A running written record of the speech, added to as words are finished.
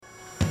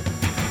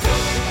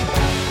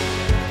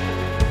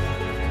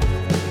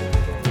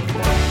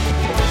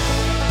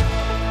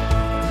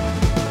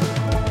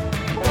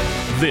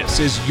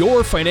This is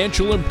your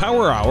Financial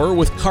Empower Hour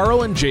with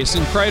Carl and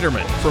Jason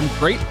Kreiderman from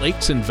Great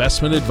Lakes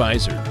Investment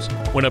Advisors.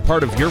 When a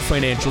part of your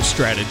financial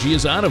strategy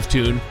is out of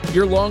tune,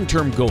 your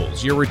long-term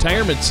goals, your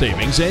retirement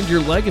savings, and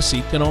your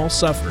legacy can all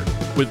suffer.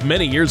 With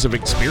many years of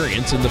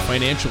experience in the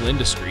financial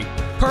industry,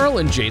 Carl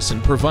and Jason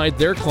provide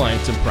their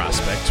clients and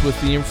prospects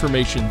with the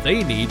information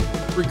they need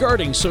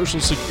regarding Social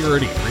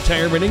Security,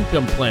 retirement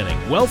income planning,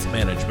 wealth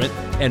management,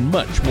 and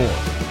much more.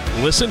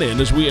 Listen in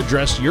as we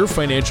address your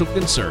financial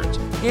concerns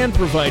and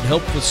provide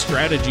helpful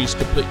strategies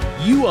to put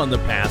you on the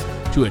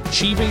path to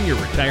achieving your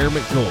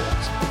retirement goals.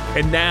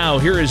 And now,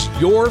 here is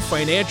your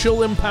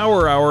Financial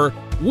Empower Hour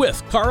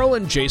with Carl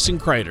and Jason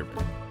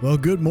Kreiderman. Well,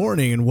 good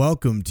morning and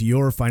welcome to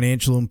your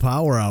Financial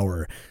Empower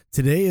Hour.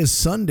 Today is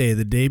Sunday,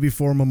 the day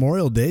before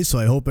Memorial Day, so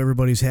I hope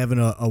everybody's having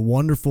a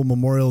wonderful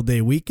Memorial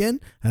Day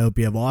weekend. I hope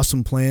you have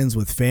awesome plans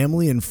with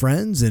family and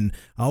friends, and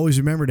always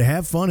remember to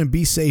have fun and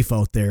be safe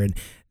out there. And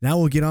now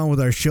we'll get on with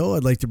our show.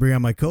 I'd like to bring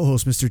on my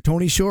co-host, Mr.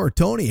 Tony Shore.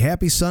 Tony,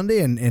 happy Sunday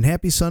and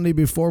happy Sunday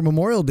before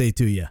Memorial Day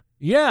to you.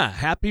 Yeah,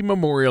 happy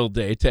Memorial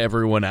Day to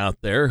everyone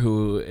out there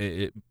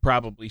who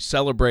probably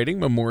celebrating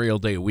Memorial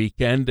Day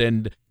weekend.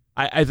 And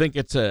I think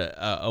it's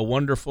a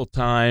wonderful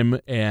time,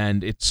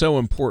 and it's so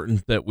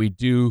important that we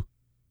do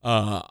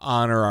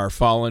honor our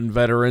fallen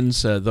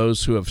veterans,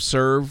 those who have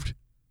served,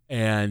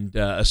 and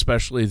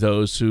especially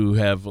those who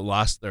have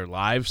lost their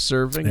lives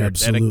serving.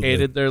 Absolutely. Or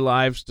dedicated their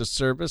lives to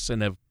service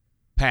and have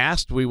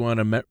passed. We want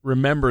to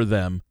remember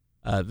them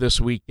this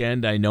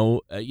weekend. I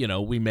know,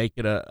 we make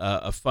it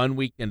a fun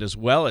weekend as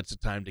well. It's a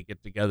time to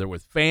get together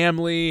with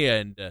family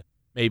and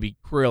maybe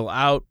grill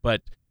out,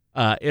 but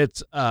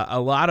it's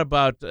a lot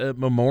about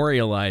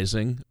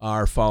memorializing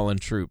our fallen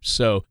troops.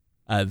 So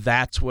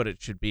that's what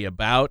it should be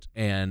about.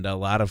 And a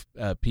lot of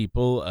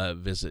people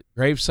visit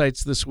grave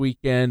sites this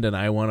weekend, and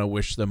I want to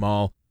wish them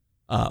all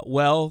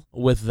well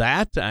with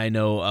that. I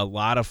know a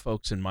lot of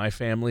folks in my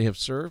family have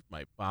served.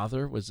 My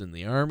father was in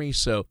the Army,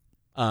 so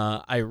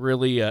I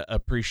really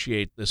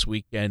appreciate this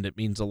weekend. It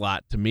means a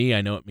lot to me.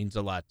 I know it means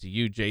a lot to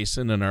you,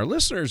 Jason, and our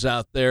listeners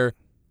out there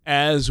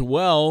as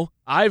well.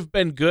 I've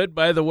been good,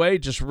 by the way,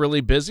 just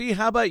really busy.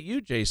 How about you,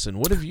 Jason?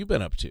 What have you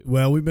been up to?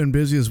 Well, we've been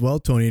busy as well,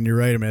 Tony, and you're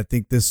right. I mean, I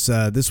think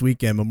this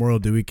weekend, Memorial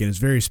Day weekend, is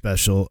very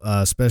special.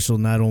 Special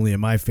not only in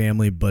my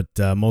family, but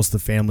most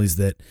of the families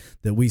that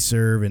we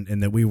serve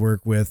and that we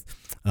work with.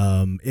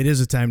 It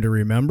is a time to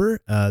remember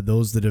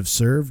those that have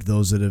served,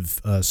 those that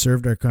have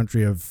served our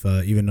country, have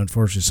even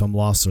unfortunately some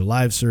lost their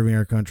lives serving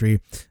our country,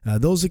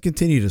 those that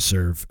continue to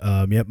serve.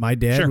 Yep, my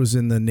dad was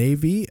in the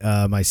Navy.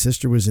 My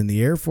sister was in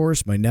the Air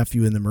Force. My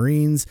nephew in the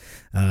Marines.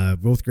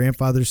 Both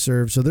grandfathers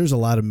served. So there's a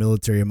lot of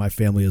military in my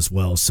family as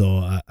well.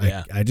 So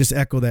I just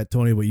echo that,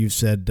 Tony, what you've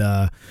said.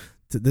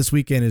 This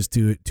weekend is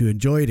to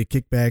enjoy, to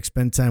kick back,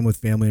 spend time with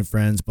family and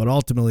friends, but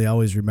ultimately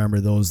always remember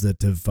those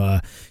that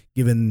have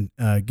given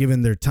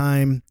their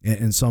time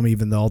and some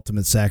even the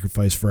ultimate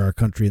sacrifice for our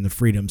country and the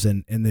freedoms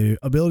and the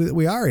ability that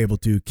we are able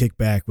to kick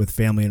back with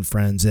family and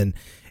friends and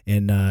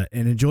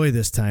enjoy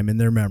this time in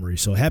their memory.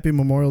 So happy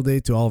Memorial Day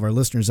to all of our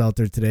listeners out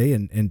there today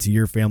and to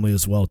your family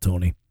as well,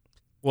 Tony.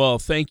 Well,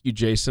 thank you,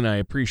 Jason. I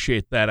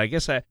appreciate that. I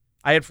guess I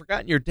had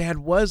forgotten your dad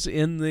was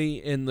in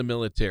the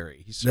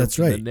military. He served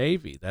in the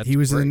Navy. He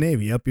was great. in the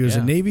Navy. Yep, he was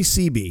a Navy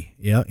CB.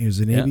 Yeah, he was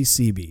a Navy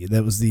CB.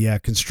 That was the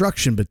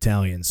construction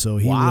battalion. So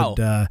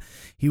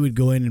he would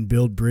go in and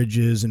build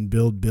bridges and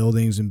build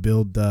buildings and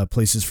build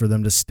places for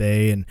them to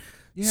stay. And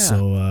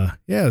so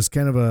it was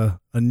kind of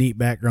a neat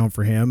background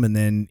for him. And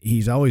then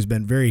he's always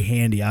been very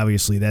handy.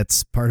 Obviously,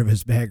 that's part of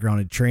his background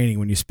in training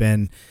when you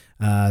spend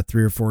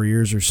 3 or 4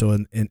 years or so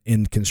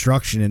in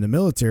construction in the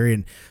military.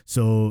 And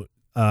so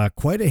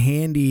quite a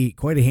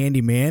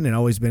handy man, and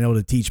always been able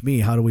to teach me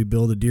how do we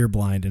build a deer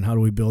blind and how do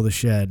we build a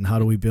shed and how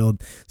do we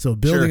build. So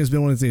building has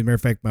been one of the things. As a matter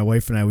of fact, my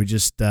wife and I, we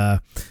just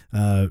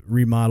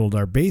remodeled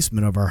our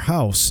basement of our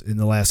house in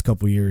the last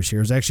couple of years here.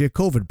 It was actually a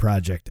COVID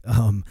project.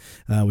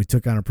 We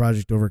took on a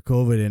project over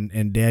COVID,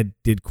 and Dad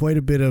did quite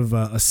a bit of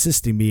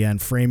assisting me on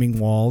framing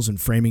walls and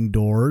framing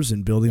doors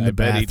and building the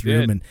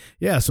bathroom. And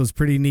so it's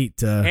pretty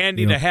neat.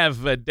 Handy to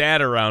have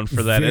Dad around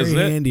for that, isn't it?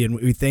 Very handy, and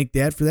we thank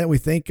Dad for that. We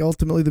thank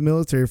ultimately the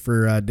military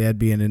for Dad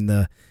being in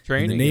the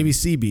Navy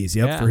Seabees,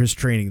 for his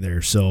training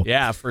there. So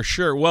yeah, for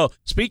sure. Well,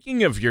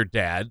 speaking of your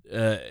dad,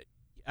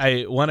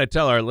 I want to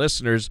tell our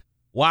listeners,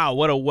 wow,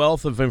 what a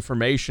wealth of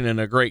information and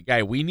a great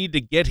guy. We need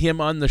to get him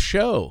on the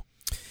show.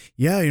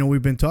 Yeah,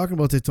 we've been talking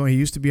about this, Tony. He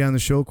used to be on the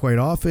show quite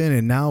often,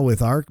 and now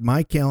with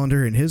my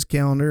calendar and his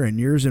calendar and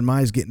yours and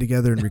mine's getting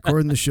together and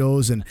recording the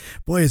shows, and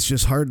boy, it's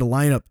just hard to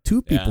line up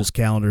 2 people's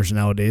calendars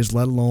nowadays,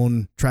 let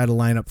alone try to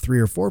line up 3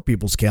 or 4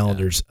 people's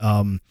calendars.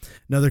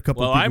 Another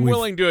couple. Well, I'm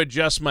willing to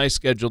adjust my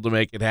schedule to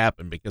make it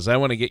happen because I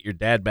want to get your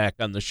dad back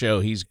on the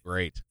show. He's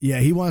great. Yeah,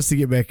 he wants to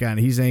get back on.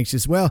 He's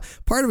anxious. Well,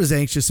 part of it is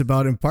anxious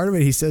about him. Part of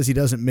it he says he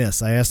doesn't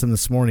miss. I asked him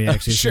this morning,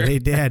 actually. I said, hey,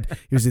 Dad,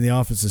 he was in the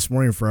office this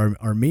morning for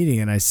our meeting,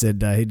 and I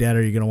said, hey, Dad, Dad,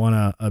 are you going to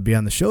want to be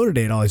on the show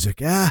today? And all he's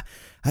like,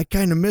 I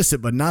kind of miss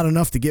it, but not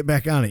enough to get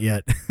back on it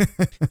yet.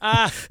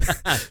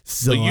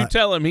 So you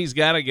tell him he's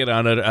got to get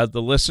on it.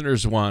 The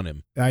listeners want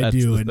him. That's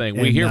do. The thing.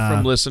 We hear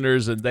from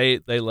listeners, and they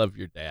love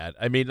your dad.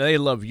 I mean, they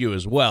love you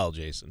as well,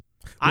 Jason.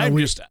 I'm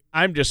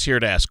just here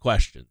to ask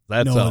questions.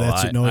 That's all.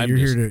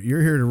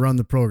 You're here to run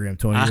the program,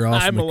 Tony. You're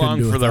awesome. I'm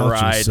along for the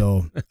ride. You,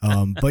 so,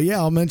 but yeah,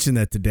 I'll mention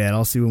that to Dad.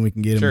 I'll see when we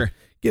can get him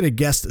get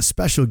a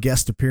special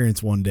guest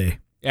appearance one day.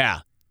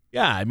 Yeah.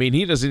 Yeah, I mean,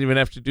 he doesn't even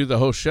have to do the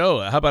whole show.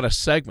 How about a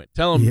segment?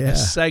 Tell him a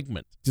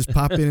segment. Just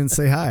pop in and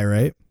say hi,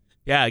 right?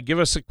 Yeah, give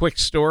us a quick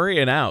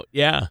story and out.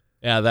 Yeah,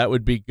 that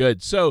would be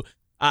good. So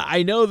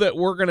I know that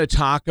we're going to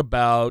talk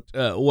about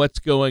what's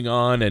going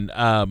on,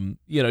 and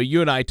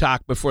you and I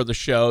talk before the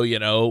show.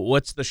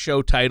 What's the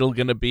show title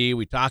going to be?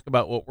 We talk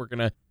about what we're going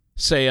to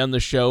say on the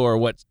show or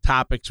what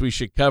topics we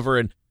should cover,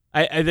 and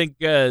I think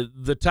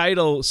the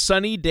title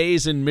 "Sunny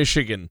Days in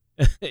Michigan"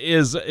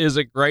 is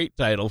a great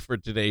title for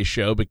today's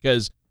show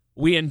because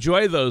we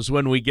enjoy those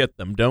when we get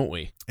them, don't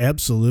we?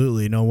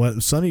 Absolutely. No,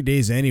 what sunny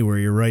days anywhere,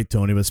 you're right,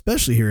 Tony, but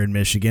especially here in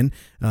Michigan,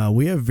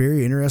 we have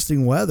very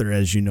interesting weather,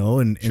 as you know,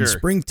 in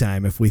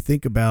springtime. If we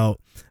think about,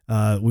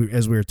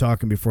 as we were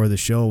talking before the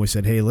show, we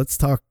said, hey, let's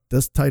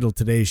title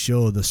today's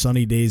show, The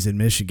Sunny Days in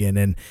Michigan.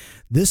 And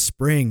this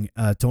spring,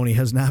 Tony,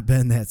 has not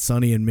been that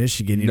sunny in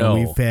Michigan.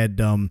 We've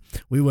had,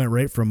 we went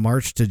right from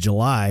March to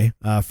July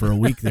for a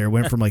week there,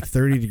 went from like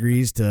 30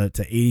 degrees to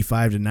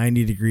 85 to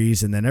 90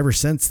 degrees. And then ever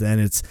since then,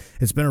 it's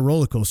been a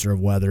roller coaster of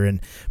weather.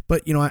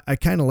 But I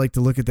kind of like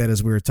to look at that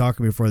as we were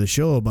talking before the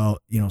show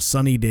about,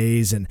 sunny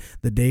days and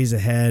the days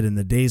ahead and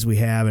the days we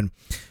have. And,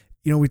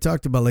 we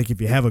talked about like if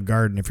you have a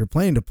garden, if you're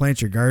planning to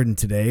plant your garden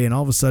today and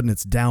all of a sudden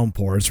it's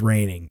downpour, it's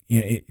raining,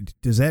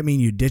 does that mean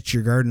you ditch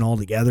your garden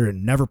altogether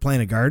and never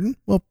plant a garden?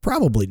 Well,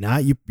 probably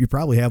not. You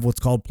probably have what's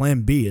called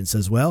Plan B and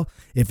says, well,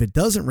 if it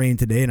doesn't rain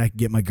today and I can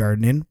get my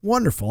garden in,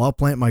 wonderful, I'll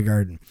plant my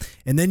garden.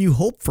 And then you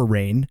hope for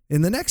rain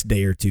in the next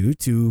day or two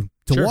to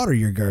water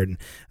your garden.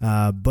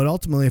 But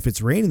ultimately, if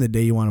it's raining the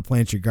day you want to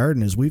plant your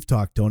garden, as we've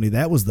talked, Tony,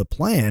 that was the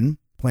plan.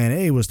 Plan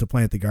A was to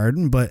plant the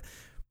garden, but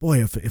boy,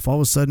 if all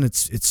of a sudden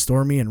it's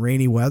stormy and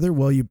rainy weather,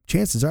 well,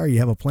 chances are you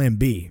have a plan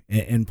B.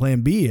 And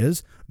plan B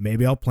is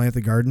maybe I'll plant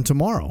the garden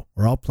tomorrow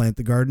or I'll plant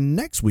the garden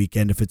next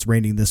weekend if it's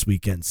raining this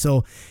weekend.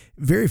 So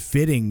very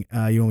fitting,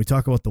 when we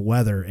talk about the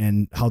weather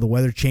and how the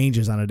weather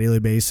changes on a daily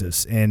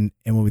basis. And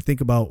when we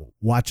think about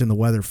watching the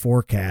weather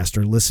forecast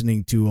or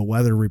listening to a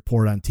weather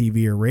report on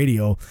TV or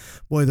radio,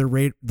 boy,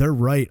 they're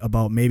right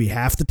about maybe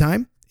half the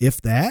time,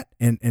 if that.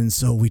 And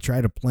so we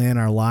try to plan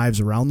our lives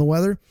around the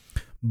weather.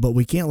 But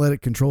we can't let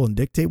it control and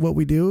dictate what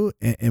we do,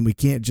 and we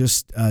can't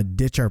just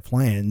ditch our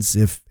plans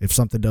if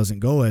something doesn't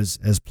go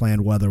as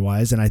planned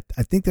weather-wise. And I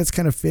think that's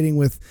kind of fitting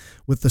with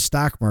the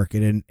stock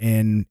market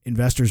and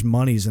investors'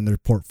 monies and their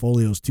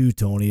portfolios too,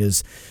 Tony,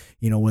 is,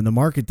 when the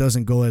market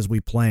doesn't go as we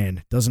plan,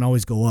 it doesn't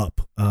always go up.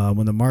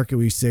 When the market,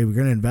 we say we're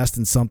going to invest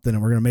in something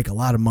and we're going to make a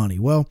lot of money.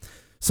 Well,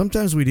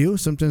 sometimes we do.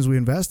 Sometimes we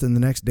invest and the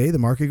next day the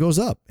market goes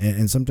up.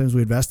 And sometimes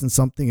we invest in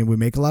something and we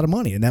make a lot of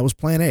money. And that was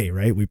plan A,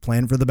 right? We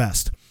plan for the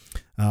best.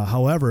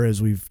 However,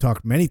 as we've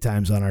talked many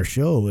times on our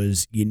show,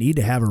 is you need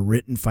to have a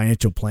written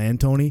financial plan,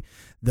 Tony,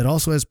 that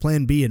also has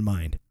plan B in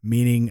mind,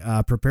 meaning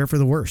prepare for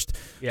the worst.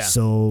 Yeah.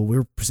 So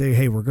we're saying,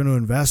 hey, we're going to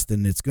invest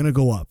and it's going to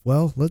go up.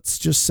 Well, let's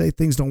just say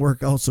things don't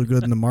work out so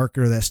good in the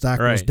market or that stock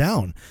goes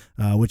down,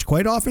 which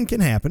quite often can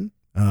happen.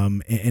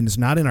 And it's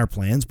not in our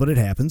plans, but it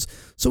happens.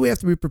 So we have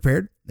to be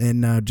prepared.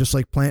 And just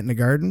like planting a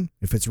garden,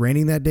 if it's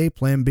raining that day,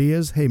 plan B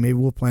is, hey, maybe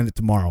we'll plant it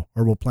tomorrow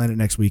or we'll plant it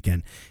next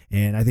weekend.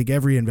 And I think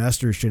every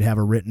investor should have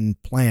a written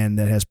plan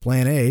that has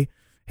plan A.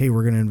 Hey,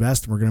 we're going to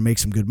invest and we're going to make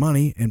some good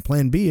money. And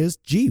plan B is,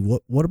 gee,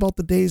 what about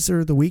the days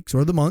or the weeks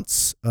or the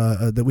months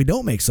that we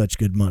don't make such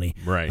good money?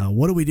 Right.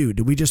 What do we do?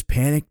 Do we just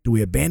panic? Do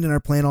we abandon our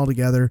plan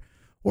altogether?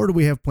 Or do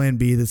we have plan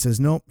B that says,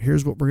 nope,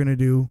 here's what we're going to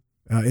do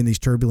in these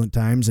turbulent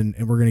times, and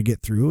we're going to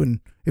get through, and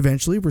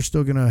eventually we're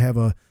still going to have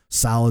a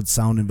solid,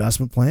 sound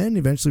investment plan.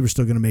 Eventually we're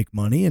still going to make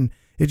money, and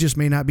it just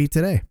may not be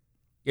today.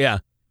 Yeah,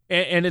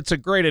 and it's a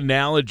great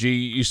analogy.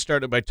 You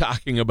started by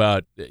talking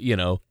about,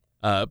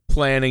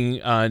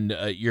 planning on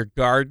your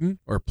garden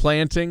or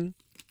planting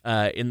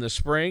in the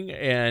spring,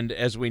 and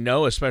as we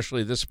know,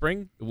 especially this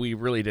spring, we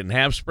really didn't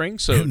have spring,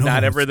 so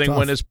not everything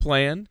went as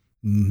planned.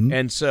 Mm-hmm.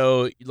 And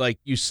so, like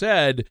you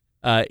said,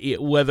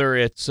 whether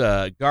it's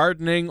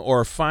gardening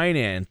or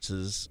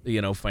finances,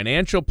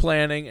 financial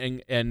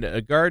planning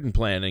and garden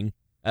planning,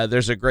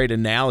 there's a great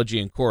analogy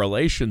and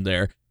correlation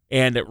there.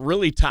 And it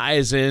really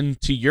ties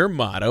into your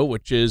motto,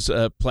 which is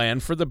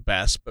plan for the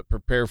best, but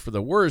prepare for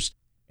the worst.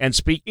 And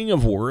speaking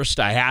of worst,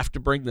 I have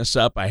to bring this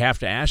up. I have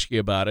to ask you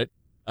about it.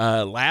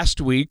 Last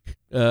week,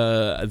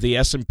 the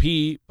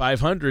S&P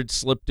 500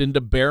 slipped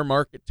into bear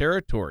market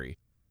territory.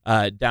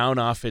 Down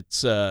off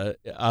its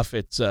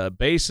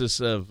basis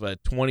of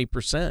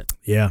 20%.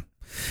 Yeah.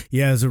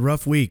 Yeah, it was a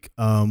rough week.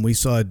 We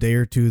saw a day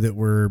or two that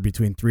were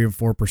between 3 and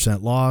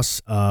 4%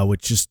 loss,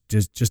 which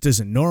just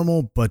isn't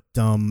normal. But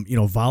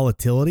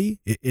volatility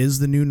is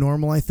the new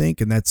normal, I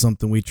think, and that's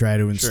something we try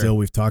to instill. Sure.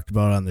 We've talked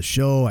about it on the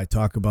show. I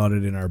talk about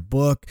it in our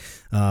book.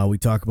 We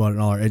talk about it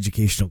in all our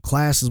educational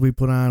classes we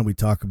put on. We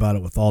talk about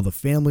it with all the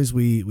families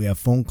we have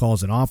phone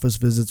calls and office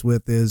visits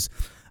with. Is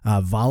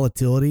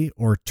volatility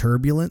or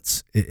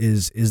turbulence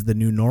is the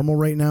new normal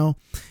right now.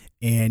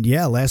 And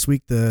yeah, last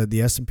week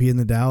the S&P and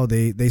the Dow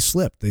they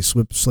slipped. They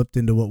slipped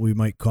into what we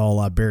might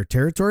call bear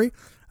territory.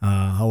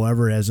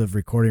 However, as of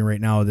recording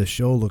right now of this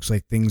show, looks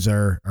like things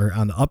are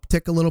on the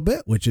uptick a little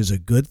bit, which is a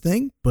good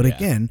thing. But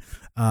again,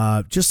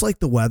 just like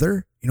the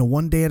weather,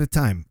 one day at a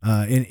time.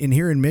 In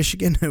here in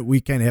Michigan,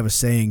 we kind of have a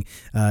saying.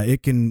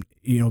 It can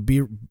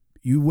be.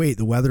 You wait,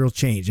 the weather will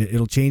change.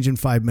 It'll change in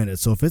 5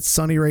 minutes. So if it's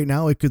sunny right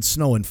now, it could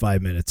snow in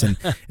 5 minutes. And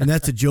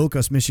that's a joke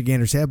us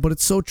Michiganders have, but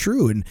it's so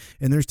true. And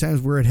there's times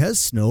where it has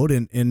snowed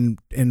and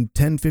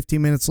 10, 15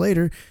 minutes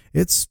later,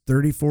 it's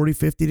 30, 40,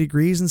 50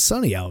 degrees and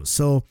sunny out.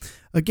 So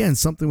again,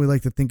 something we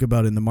like to think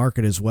about in the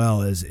market as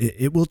well is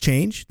it will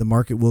change. The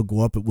market will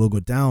go up, it will go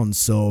down.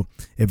 So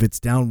if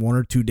it's down 1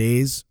 or 2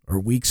 days or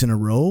weeks in a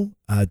row,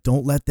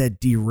 don't let that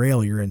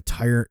derail your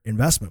entire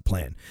investment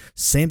plan.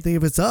 Same thing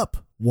if it's up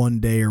 1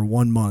 day or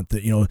 1 month.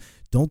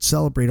 Don't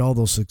celebrate all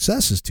those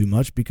successes too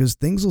much because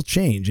things will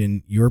change,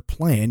 and your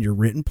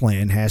written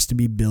plan has to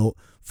be built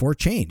for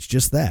change.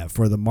 Just that,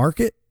 for the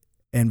market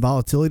and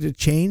volatility to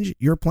change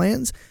your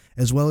plans,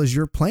 as well as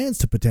your plans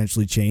to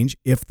potentially change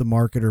if the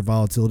market or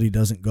volatility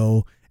doesn't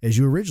go as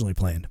you originally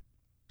planned.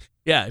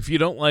 Yeah, if you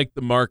don't like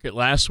the market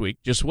last week,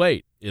 just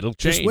wait. It'll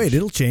change. Just wait,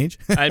 it'll change.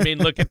 I mean,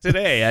 look at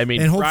today. I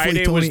mean,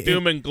 Friday was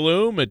doom and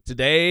gloom, and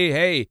today,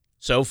 hey,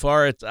 so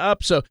far it's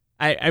up. So,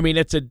 I mean,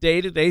 it's a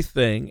day-to-day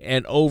thing,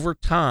 and over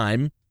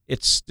time,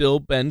 it's still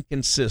been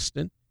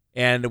consistent.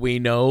 And we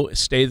know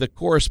stay the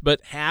course,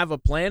 but have a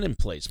plan in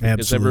place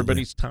because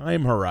everybody's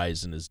time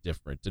horizon is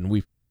different. And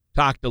we've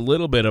talked a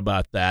little bit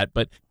about that.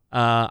 But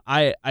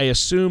I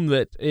assume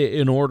that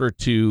in order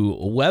to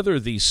weather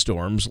these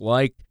storms,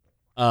 like,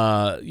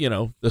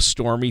 the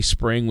stormy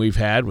spring we've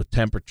had with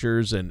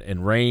temperatures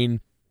and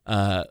rain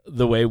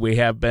the way we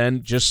have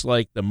been, just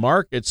like the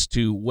markets,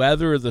 to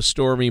weather the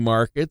stormy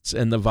markets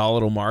and the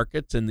volatile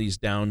markets and these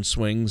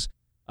downswings,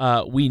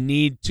 we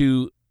need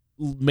to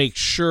make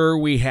sure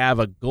we have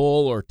a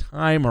goal or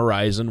time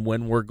horizon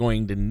when we're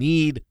going to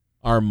need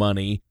our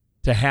money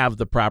to have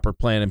the proper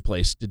plan in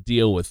place to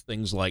deal with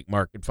things like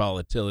market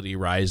volatility,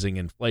 rising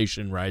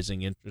inflation,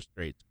 rising interest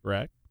rates,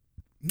 correct?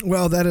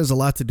 Well, that has a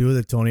lot to do with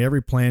it, Tony.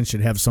 Every plan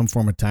should have some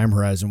form of time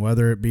horizon,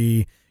 whether it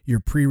be you're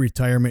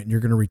pre-retirement and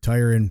you're going to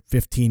retire in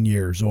 15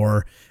 years,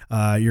 or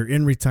you're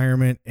in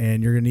retirement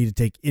and you're going to need to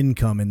take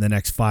income in the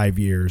next 5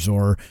 years,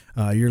 or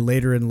you're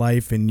later in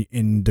life and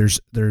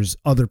there's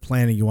other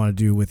planning you want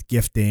to do with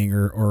gifting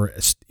or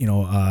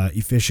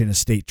efficient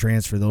estate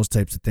transfer, those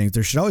types of things.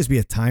 There should always be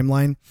a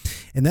timeline,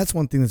 and that's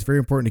one thing that's very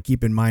important to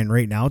keep in mind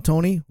right now,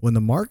 Tony. When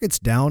the market's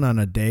down on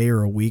a day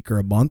or a week or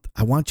a month,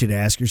 I want you to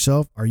ask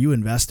yourself, are you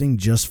investing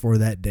just for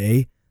that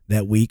day,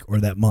 that week, or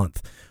that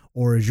month?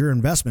 Or is your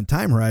investment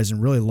time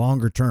horizon really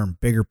longer term,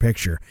 bigger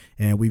picture?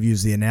 And we've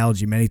used the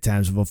analogy many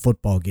times of a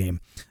football game.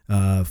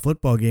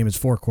 Football game is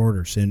 4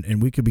 quarters,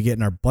 and we could be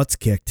getting our butts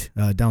kicked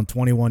down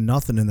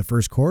 21-0 in the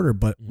first quarter,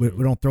 but we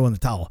don't throw in the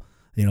towel.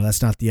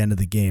 That's not the end of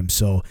the game.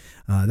 So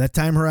that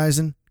time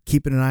horizon,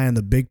 keeping an eye on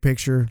the big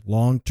picture,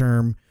 long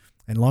term.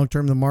 And long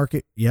term, the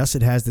market, yes,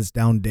 it has this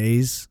down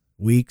days,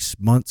 weeks,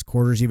 months,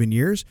 quarters, even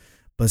years.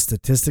 But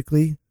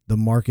statistically, the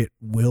market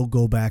will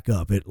go back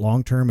up.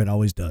 Long term, it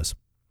always does.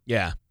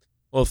 Yeah.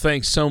 Well,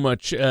 thanks so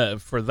much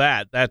for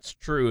that. That's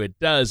true. It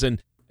does. And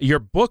your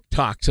book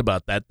talks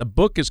about that. The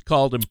book is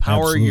called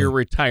Empower Absolutely. Your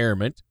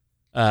Retirement.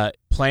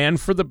 Plan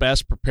for the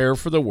best, prepare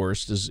for the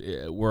worst, as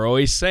we're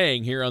always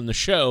saying here on the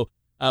show,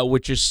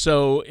 which is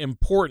so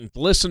important.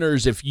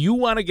 Listeners, if you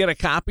want to get a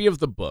copy of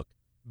the book,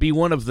 be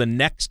one of the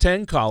next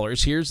 10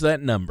 callers. Here's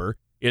that number.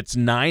 It's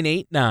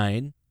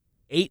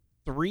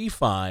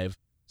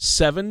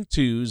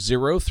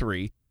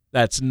 989-835-7203.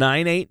 That's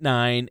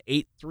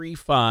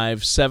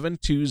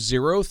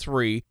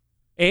 989-835-7203.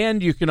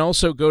 And you can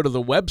also go to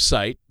the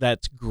website.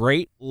 That's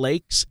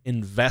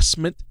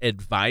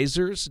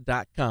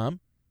GreatLakesInvestmentAdvisors.com.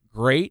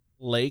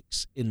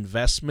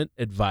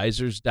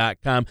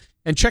 GreatLakesInvestmentAdvisors.com.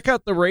 And check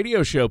out the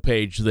radio show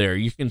page there.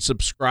 You can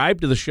subscribe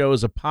to the show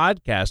as a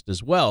podcast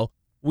as well.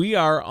 We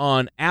are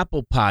on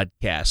Apple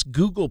Podcasts,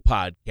 Google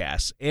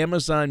Podcasts,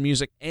 Amazon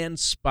Music, and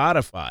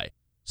Spotify.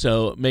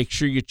 So make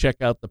sure you check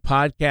out the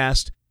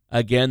podcast.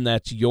 Again,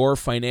 that's Your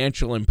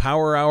Financial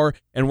Empower Hour,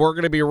 and we're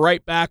going to be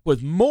right back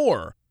with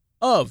more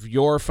of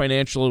Your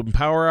Financial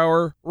Empower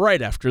Hour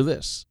right after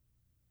this.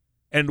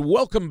 And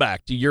welcome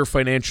back to Your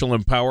Financial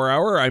Empower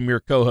Hour. I'm your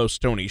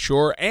co-host, Tony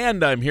Shore,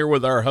 and I'm here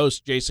with our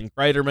host, Jason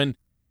Kreiderman.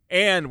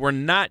 And we're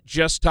not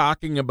just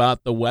talking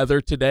about the weather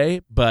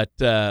today, but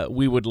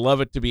we would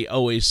love it to be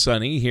always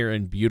sunny here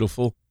in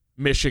beautiful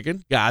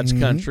Michigan, God's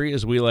country,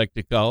 as we like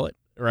to call it,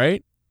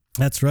 right?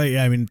 That's right.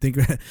 Yeah, I mean,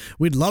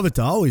 we'd love it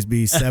to always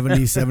be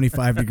 70,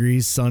 75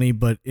 degrees, sunny,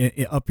 but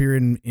up here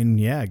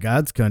in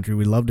God's country,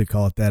 we love to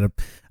call it that.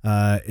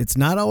 It's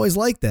not always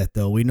like that,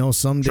 though. We know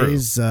some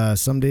days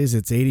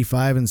it's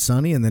 85 and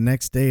sunny, and the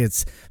next day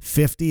it's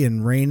 50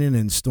 and raining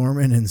and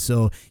storming, and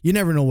so you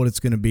never know what it's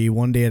going to be.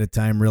 One day at a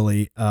time,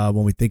 really.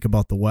 When we think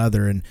about the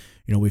weather, and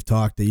we've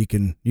talked that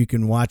you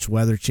can watch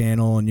Weather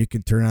Channel and you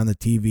can turn on the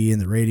TV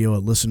and the radio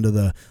and listen to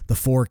the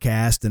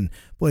forecast, and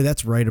boy,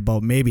 that's right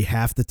about maybe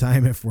half the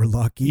time if we're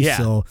lucky. Yeah.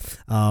 So,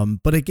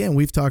 but again,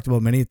 we've talked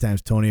about many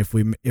times, Tony, if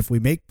we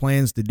make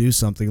plans to do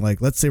something,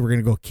 like let's say we're going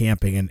to go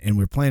camping and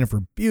we're planning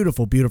for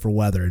beautiful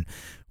weather, and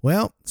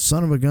well,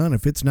 son of a gun,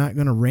 if it's not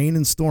going to rain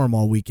and storm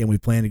all weekend, we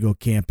plan to go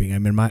camping. I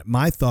mean,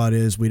 my thought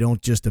is we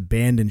don't just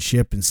abandon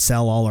ship and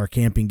sell all our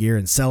camping gear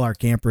and sell our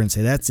camper and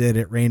say, that's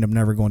it rained, I'm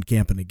never going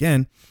camping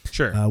again.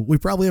 Sure. We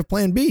probably have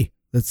plan B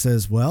that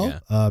says,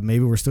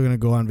 maybe we're still going to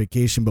go on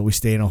vacation, but we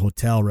stay in a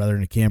hotel rather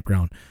than a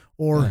campground.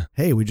 Or,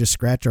 hey, we just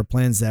scratch our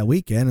plans that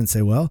weekend and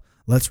say, well,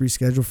 let's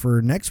reschedule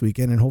for next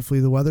weekend and hopefully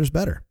the weather's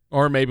better.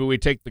 Or maybe we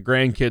take the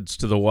grandkids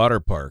to the water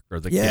park or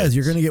the kids.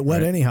 You're going to get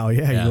wet anyhow.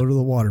 Yeah, you go to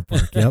the water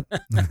park. Yep.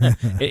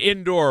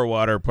 Indoor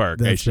water park,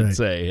 That's I should right.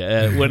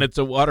 say, when it's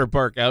a water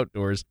park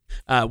outdoors.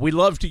 We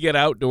love to get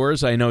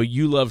outdoors. I know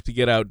you love to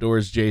get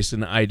outdoors,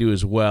 Jason. I do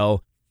as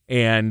well.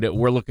 And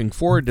we're looking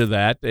forward to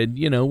that. And,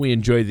 we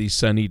enjoy these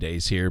sunny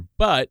days here.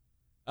 But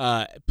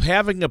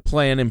having a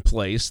plan in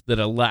place that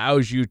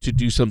allows you to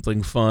do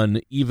something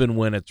fun even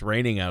when it's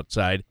raining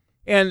outside.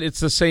 And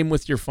it's the same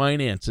with your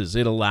finances.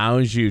 It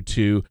allows you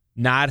to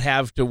not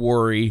have to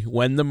worry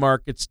when the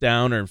market's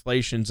down or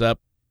inflation's up.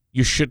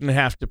 You shouldn't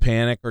have to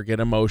panic or get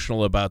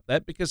emotional about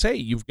that because, hey,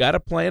 you've got a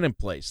plan in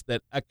place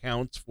that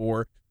accounts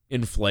for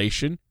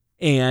inflation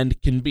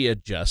and can be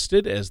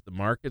adjusted as the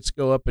markets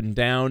go up and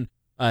down.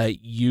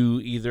 You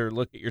either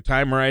look at your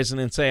time horizon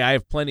and say, I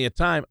have plenty of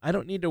time. I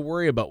don't need to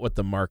worry about what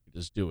the market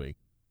is doing.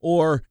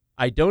 Or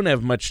I don't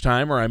have much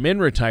time, or I'm in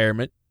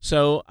retirement,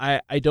 so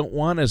I don't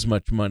want as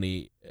much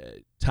money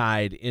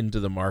tied into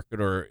the market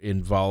or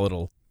in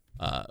volatile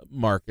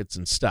markets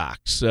and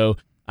stocks. So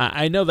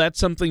I know that's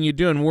something you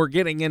do, and we're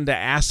getting into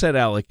asset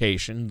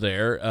allocation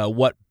there,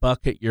 what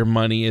bucket your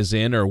money is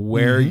in or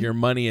where your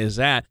money is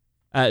at.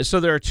 So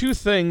there are two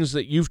things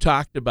that you've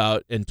talked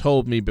about and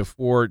told me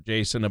before,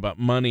 Jason, about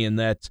money, and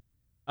that's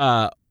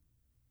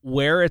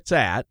where it's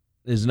at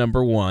is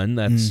number one.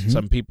 That's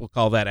some people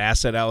call that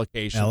asset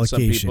allocation.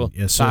 Some people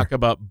talk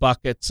about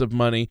buckets of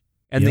money.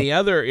 And the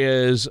other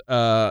is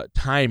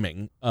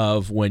timing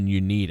of when you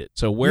need it.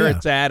 So where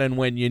it's at and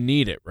when you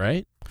need it,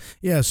 right?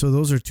 Yeah, so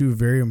those are two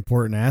very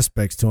important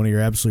aspects, Tony. You're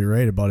absolutely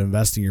right about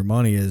investing your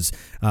money is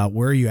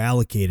where are you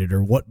allocated,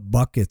 or what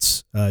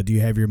buckets do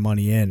you have your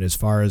money in, as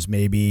far as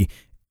maybe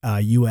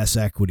U.S.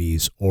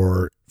 equities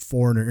or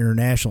foreign or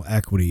international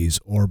equities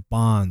or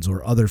bonds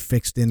or other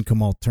fixed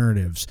income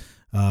alternatives,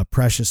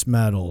 precious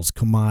metals,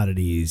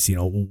 commodities.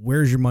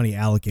 Where's your money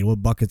allocated?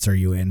 What buckets are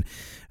you in?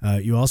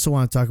 You also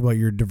want to talk about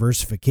your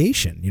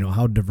diversification.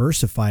 How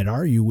diversified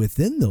are you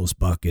within those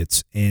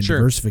buckets? And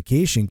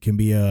diversification can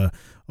be a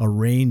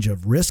range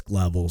of risk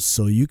levels.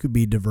 So you could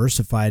be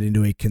diversified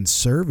into a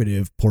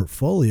conservative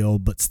portfolio,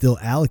 but still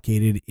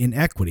allocated in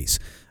equities.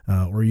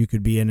 Or you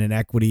could be in an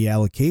equity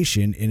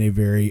allocation in a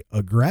very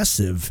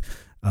aggressive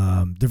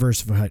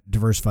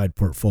diversified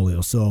portfolio.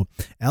 So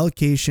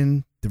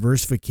allocation,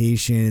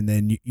 diversification, and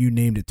then you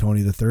named it,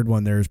 Tony. The third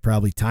one there is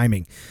probably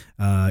timing.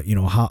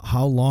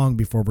 How long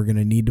before we're going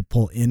to need to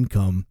pull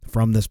income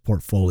from this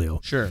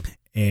portfolio? Sure.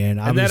 And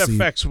that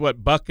affects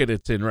what bucket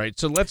it's in, right?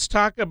 So let's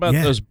talk about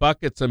those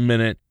buckets a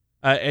minute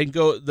and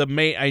go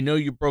I know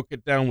you broke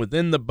it down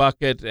within the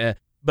bucket,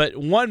 but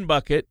one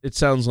bucket, it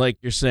sounds like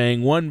you're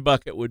saying one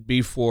bucket would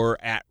be for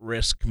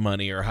at-risk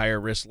money or higher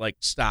risk, like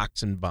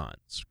stocks and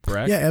bonds,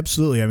 correct? Yeah,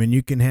 absolutely. I mean,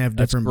 you can have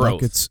different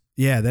buckets.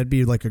 Yeah, that'd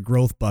be like a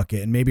growth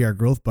bucket. And maybe our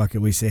growth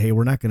bucket, we say, hey,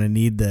 we're not going to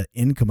need the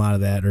income out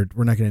of that, or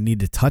we're not going to need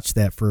to touch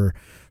that for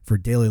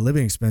daily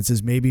living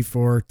expenses, maybe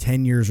for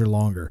 10 years or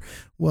longer.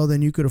 Well,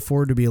 then you could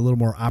afford to be a little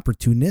more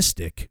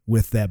opportunistic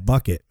with that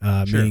bucket,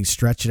 meaning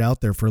stretch it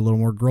out there for a little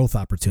more growth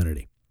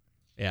opportunity.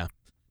 Yeah.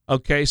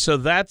 Okay, so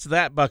that's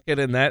that bucket,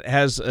 and that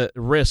has a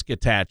risk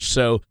attached.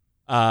 So,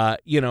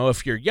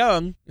 if you're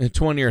young, at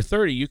 20 or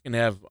 30, you can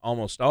have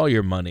almost all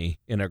your money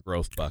in a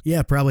growth bucket.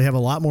 Yeah, probably have a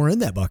lot more in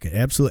that bucket,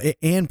 absolutely,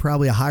 and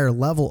probably a higher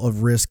level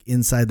of risk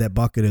inside that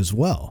bucket as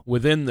well.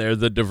 Within there,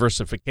 the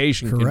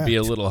diversification can be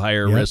a little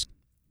higher risk.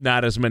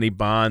 Not as many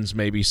bonds,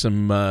 maybe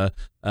some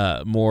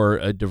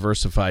more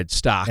diversified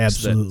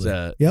stocks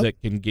that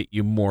can get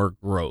you more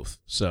growth.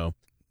 So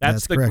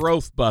that's the correct.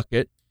 Growth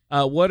bucket.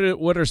 What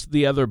are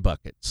the other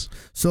buckets?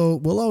 So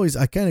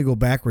I kind of go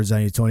backwards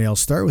on you, Tony. I'll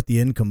start with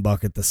the income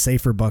bucket, the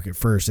safer bucket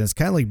first. And it's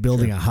kind of like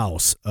building a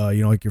house,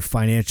 like your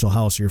financial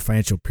house or your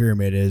financial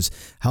pyramid is.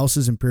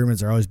 Houses and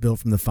pyramids are always built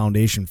from the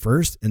foundation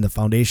first, and the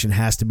foundation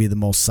has to be the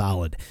most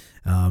solid.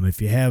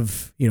 If you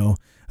have,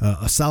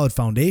 a solid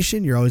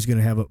foundation, you're always going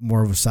to have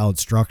more of a solid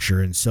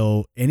structure. And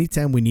so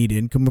anytime we need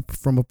income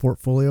from a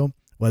portfolio,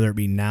 whether it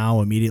be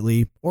now,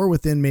 immediately, or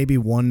within maybe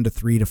 1 to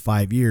 3 to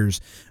 5 years,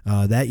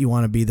 that you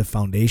want to be the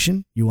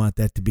foundation. You want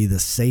that to be the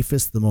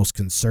safest, the most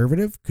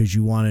conservative, because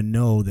you want to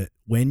know that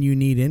when you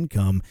need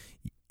income,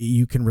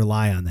 you can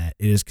rely on that.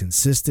 It is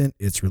consistent,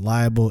 it's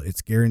reliable,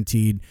 it's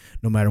guaranteed.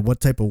 No matter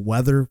what type of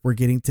weather we're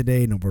getting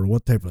today, no matter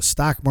what type of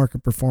stock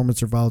market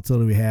performance or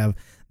volatility we have,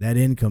 that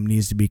income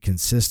needs to be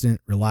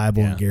consistent,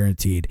 reliable, and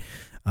guaranteed.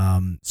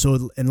 And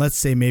let's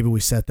say maybe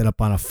we set that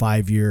up on a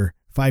 5-year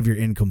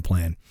income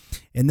plan.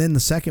 And then the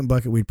second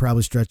bucket we'd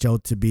probably stretch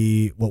out to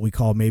be what we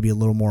call maybe a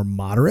little more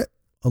moderate,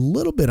 a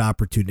little bit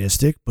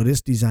opportunistic, but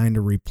it's designed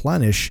to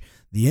replenish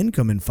the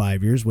income in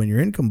 5 years. When your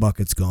income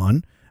bucket's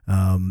gone,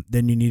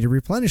 then you need to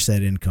replenish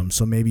that income.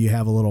 So maybe you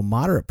have a little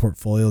moderate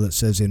portfolio that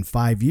says in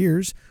 5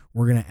 years,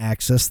 we're going to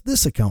access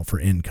this account for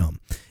income.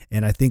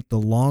 And I think the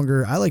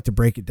longer, I like to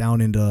break it down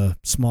into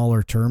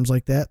smaller terms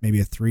like that, maybe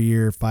a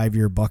 3-year,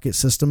 5-year bucket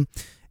system.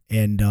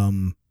 And,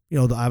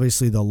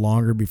 obviously the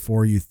longer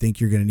before you think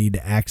you're going to need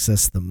to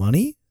access the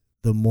money,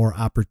 the more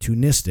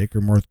opportunistic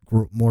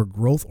or more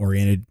growth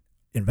oriented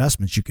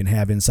investments you can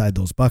have inside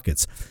those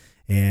buckets.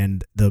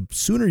 And the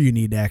sooner you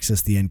need to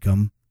access the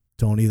income,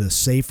 Tony, the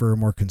safer,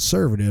 more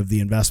conservative the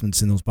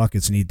investments in those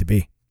buckets need to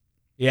be.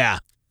 Yeah,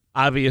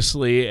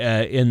 obviously,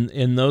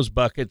 in those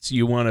buckets,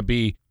 you want to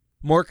be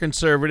more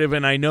conservative.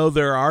 And I know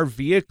there are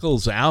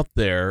vehicles out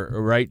there,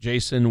 right,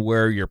 Jason,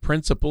 where your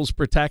principal's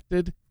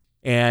protected,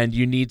 and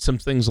you need some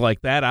things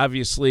like that.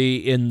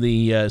 Obviously, in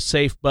the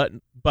safe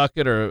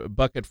bucket or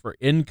bucket for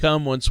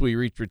income, once we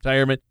reach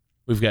retirement,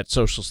 we've got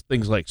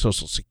things like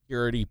Social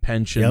Security,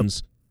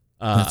 pensions. Yep.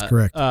 That's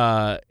correct.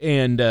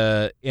 And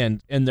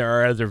there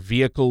are other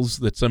vehicles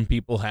that some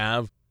people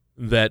have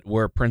that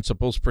where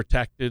principal's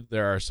protected.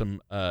 There are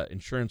some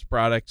insurance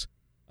products.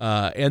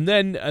 And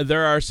then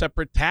there are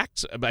separate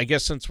tax. I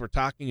guess since we're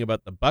talking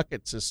about the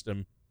bucket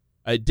system,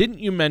 didn't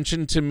you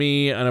mention to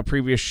me on a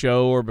previous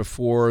show or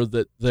before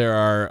that there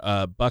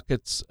are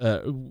buckets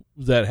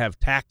that have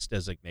tax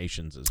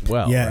designations as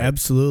well? Yeah, right?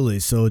 Absolutely.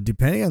 So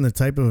depending on the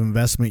type of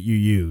investment you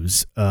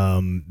use,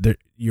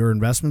 your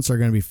investments are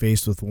going to be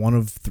faced with one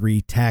of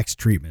 3 tax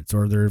treatments,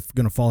 or they're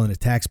going to fall in a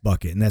tax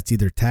bucket. And that's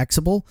either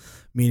taxable,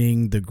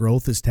 meaning the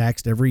growth is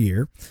taxed every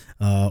year,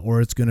 or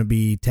it's going to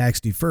be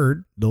tax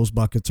deferred. Those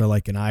buckets are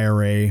like an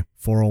IRA,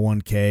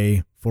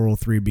 401k,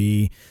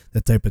 403b,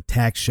 that type of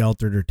tax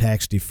sheltered or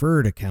tax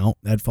deferred account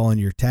that fall in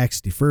your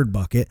tax deferred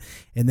bucket.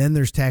 And then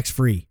there's tax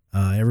free.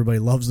 Everybody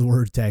loves the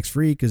word tax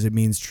free because it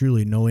means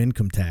truly no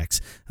income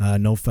tax,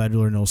 no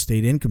federal or no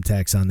state income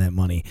tax on that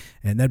money.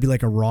 And that'd be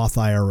like a Roth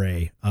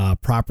IRA,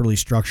 properly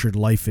structured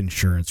life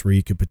insurance where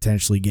you could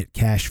potentially get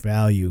cash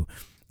value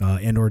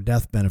and or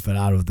death benefit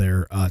out of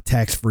their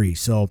tax free.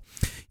 So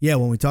yeah,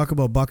 when we talk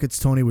about buckets,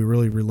 Tony, we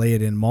really relay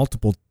it in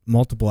multiple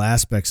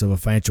aspects of a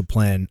financial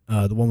plan.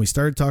 The one we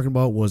started talking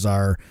about was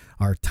our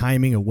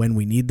timing of when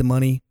we need the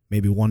money,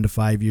 maybe 1 to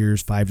 5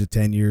 years, 5 to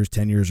 10 years,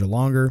 10 years or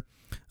longer.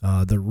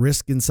 The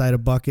risk inside a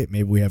bucket,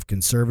 maybe we have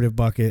conservative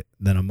bucket,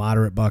 then a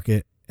moderate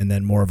bucket, and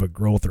then more of a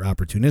growth or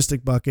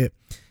opportunistic bucket.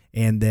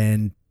 And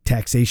then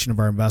taxation of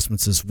our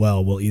investments as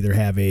well. We'll either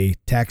have a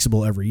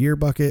taxable every year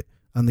bucket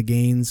on the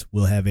gains.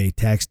 We'll have a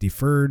tax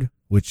deferred,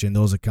 which in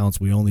those accounts,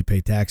 we only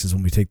pay taxes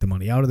when we take the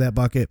money out of that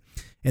bucket.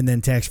 And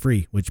then tax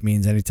free, which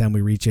means anytime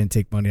we reach in and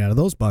take money out of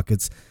those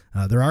buckets,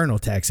 there are no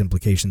tax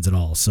implications at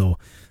all. So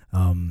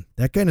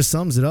that kind of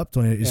sums it up,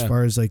 Tony, as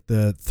far as like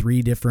the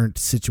 3 different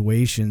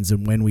situations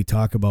and when we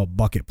talk about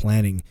bucket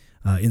planning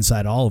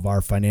inside all of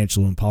our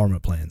financial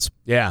empowerment plans.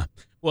 Yeah.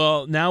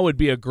 Well, now would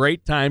be a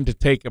great time to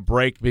take a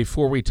break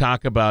before we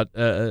talk about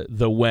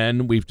the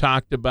when. We've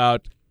talked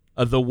about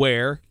the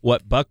where,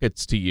 what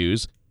buckets to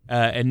use.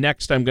 And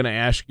next I'm going to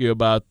ask you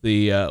about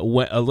a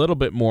little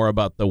bit more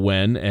about the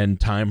when and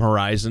time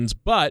horizons.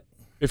 But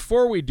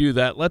before we do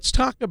that, let's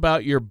talk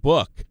about your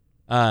book,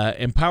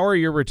 Empower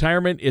Your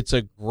Retirement. It's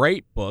a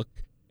great book,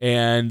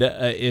 and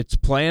it's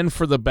Plan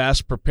for the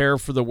Best, Prepare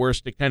for the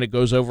Worst. It kind of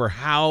goes over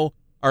how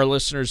our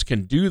listeners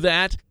can do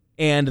that,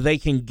 and they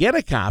can get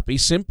a copy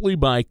simply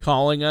by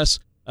calling us,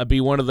 be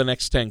one of the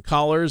next 10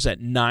 callers at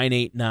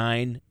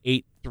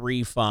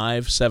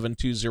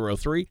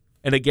 989-835-7203.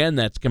 And again,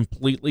 that's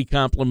completely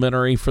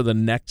complimentary for the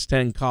next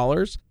 10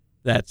 callers.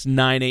 That's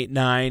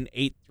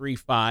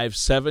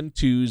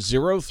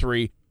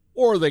 989-835-7203.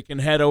 Or they can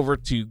head over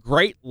to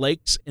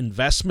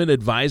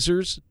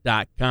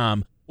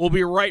GreatLakesInvestmentAdvisors.com. We'll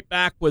be right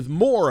back with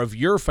more of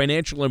your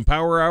Financial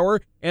Empower Hour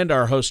and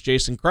our host,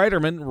 Jason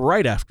Kreiderman,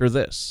 right after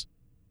this.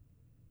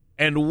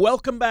 And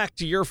welcome back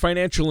to your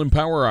Financial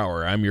Empower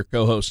Hour. I'm your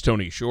co-host,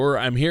 Tony Shore.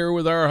 I'm here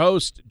with our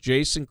host,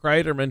 Jason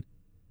Kreiderman.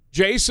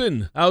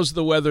 Jason, how's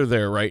the weather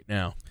there right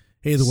now?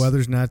 Hey, the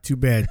weather's not too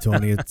bad,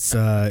 Tony. It's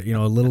a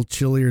little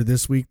chillier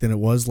this week than it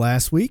was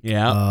last week.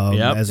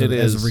 Yeah, as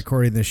of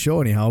recording this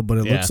show, anyhow. But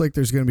it looks like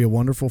there's going to be a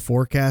wonderful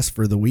forecast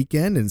for the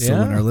weekend. And so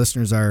when our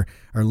listeners are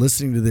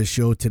listening to this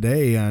show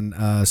today on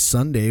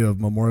Sunday of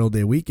Memorial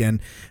Day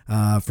weekend,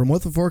 from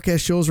what the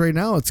forecast shows right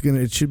now,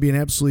 it should be an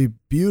absolutely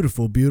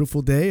beautiful,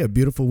 beautiful day, a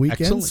beautiful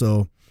weekend. Excellent.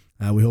 So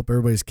We hope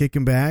everybody's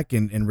kicking back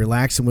and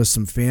relaxing with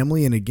some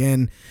family. And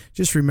again,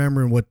 just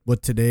remembering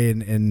what today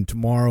and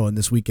tomorrow and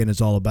this weekend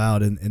is all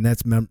about. And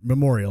that's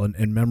memorial and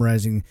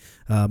memorializing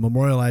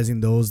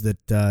those that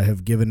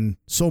have given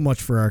so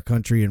much for our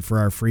country and for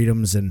our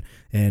freedoms. And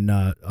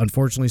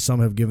unfortunately, some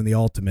have given the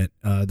ultimate,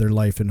 their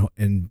life.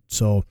 And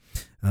so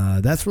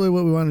that's really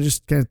what we want to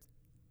just kind of.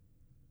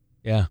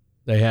 Yeah,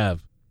 they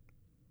have.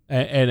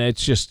 And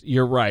it's just,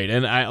 you're right.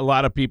 And a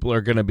lot of people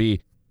are going to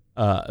be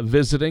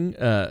visiting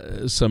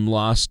some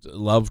lost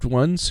loved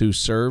ones who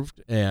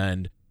served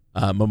and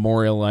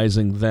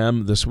memorializing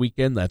them this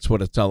weekend. That's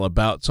what it's all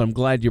about. So I'm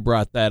glad you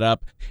brought that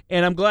up.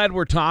 And I'm glad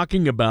we're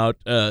talking about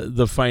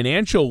the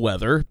financial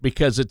weather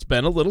because it's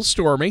been a little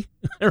stormy,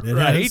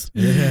 right?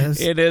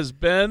 It has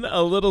been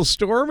a little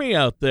stormy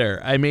out there.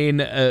 I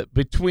mean,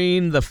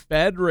 between the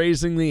Fed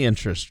raising the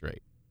interest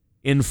rate,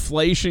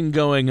 inflation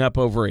going up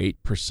over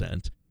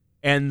 8%,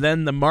 and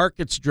then the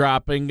market's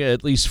dropping,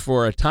 at least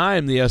for a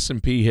time. The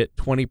S&P hit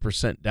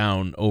 20%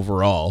 down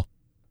overall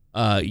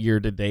year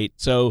to date.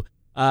 So,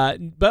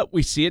 but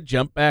we see it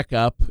jump back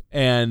up,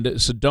 and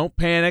so don't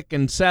panic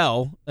and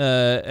sell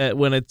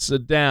when it's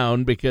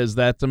down because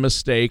that's a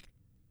mistake.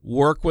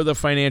 Work with a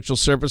financial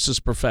services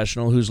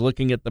professional who's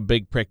looking at the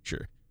big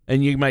picture.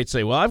 And you might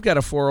say, well, I've got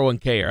a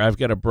 401k or I've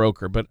got a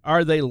broker, but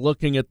are they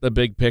looking at the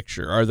big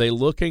picture? Are they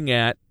looking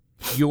at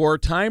your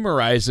time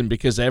horizon?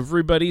 Because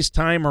everybody's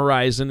time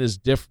horizon is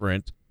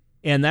different.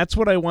 And that's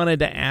what I wanted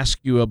to ask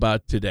you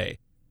about today.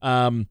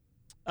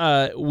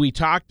 We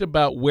talked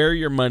about where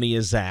your money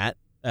is at,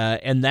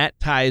 and that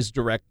ties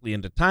directly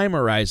into time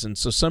horizon.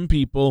 So some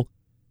people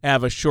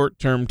have a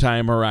short-term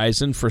time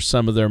horizon for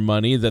some of their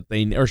money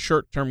or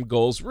short-term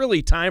goals.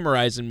 Really, time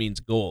horizon means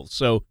goals.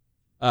 So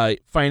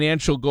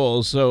financial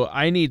goals. So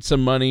I need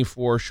some money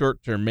for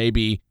short-term.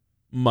 Maybe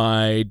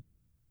my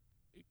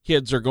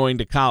kids are going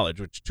to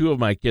college, which 2 of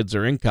my kids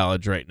are in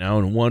college right now,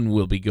 and 1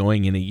 will be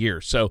going in a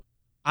year. So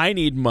I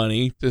need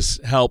money to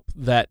help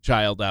that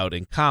child out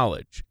in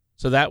college.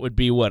 So that would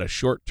be a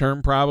short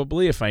term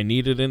probably if I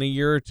need it in a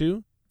year or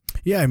 2?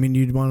 Yeah, I mean,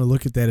 you'd want to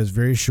look at that as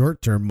very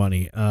short-term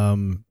money,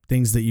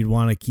 things that you'd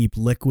want to keep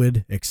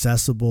liquid,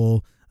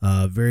 accessible,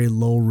 very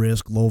low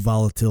risk, low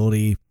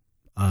volatility,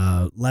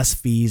 less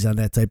fees on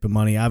that type of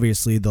money.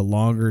 Obviously, the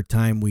longer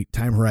time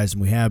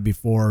horizon we have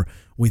before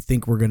we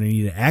think we're going to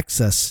need to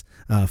access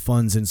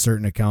funds in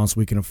certain accounts,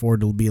 we can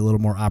afford to be a little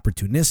more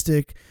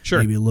opportunistic,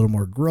 maybe a little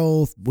more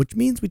growth, which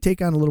means we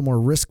take on a little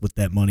more risk with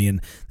that money. And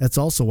that's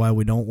also why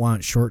we don't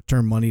want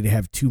short-term money to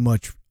have too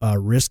much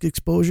risk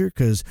exposure,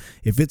 because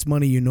if it's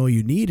money you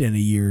need in a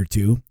year or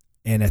 2,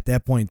 and at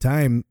that point in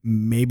time,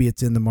 maybe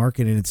it's in the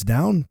market and it's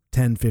down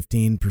 10,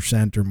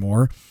 15% or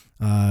more,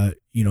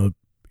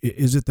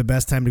 is it the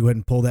best time to go ahead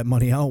and pull that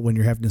money out when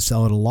you're having to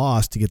sell at a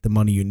loss to get the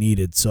money you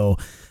needed? So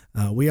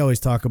we always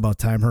talk about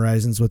time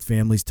horizons with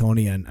families,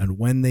 Tony, on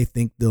when they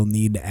think they'll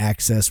need to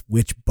access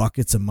which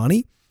buckets of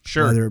money,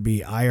 whether it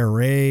be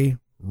IRA,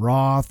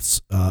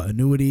 Roths,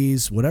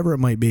 annuities, whatever it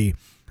might be.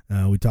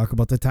 We talk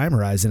about the time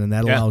horizon, and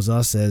that allows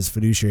us as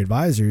fiduciary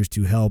advisors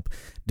to help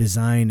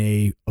design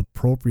a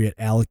appropriate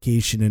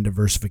allocation and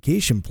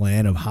diversification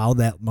plan of how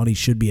that money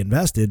should be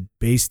invested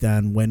based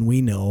on when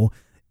we know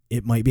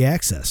it might be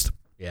accessed.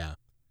 Yeah,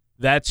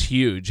 that's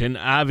huge. And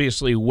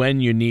obviously when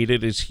you need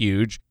it is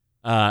huge.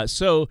 I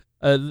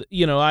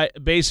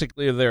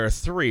basically there are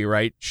 3,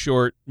 right?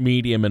 Short,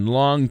 medium, and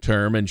long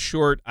term. And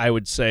short, I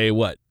would say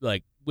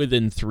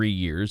within 3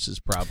 years is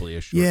probably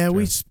a short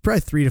term. Probably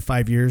 3 to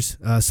 5 years.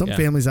 Some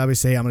families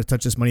obviously say, I'm going to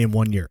touch this money in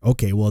 1 year.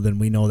 Okay, well, then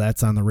we know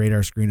that's on the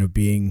radar screen of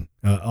being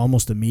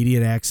almost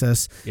immediate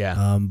access.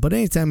 Yeah. But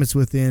anytime it's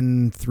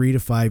within 3 to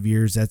 5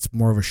 years, that's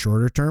more of a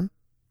shorter term.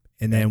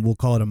 And then we'll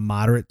call it a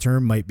moderate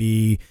term, might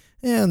be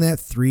in that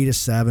 3 to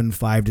 7,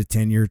 5 to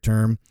 10 year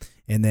term.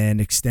 And then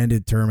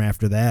extended term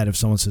after that, if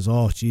someone says,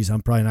 oh, geez,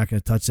 I'm probably not going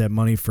to touch that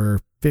money for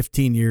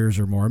 15 years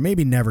or more,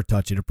 maybe never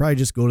touch it. It'll probably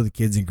just go to the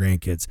kids and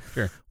grandkids.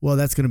 Sure. Well,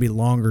 that's going to be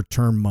longer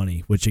term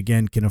money, which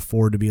again can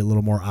afford to be a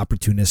little more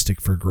opportunistic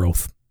for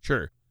growth.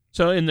 Sure.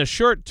 So in the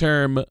short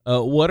term,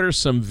 what are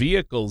some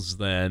vehicles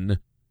then?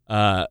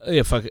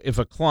 If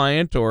a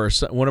client or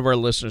one of our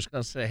listeners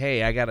going to say,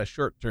 hey, I got a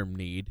short term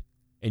need,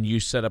 and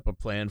you set up a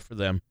plan for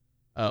them,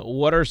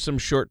 what are some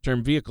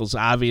short-term vehicles?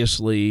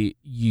 Obviously,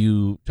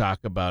 you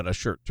talk about a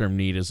short-term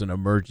need as an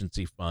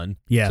emergency fund.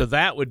 Yeah. So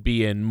that would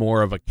be in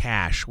more of a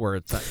cash where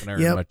it's not going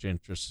to earn much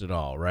interest at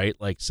all, right?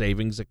 Like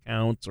savings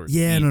accounts or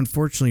and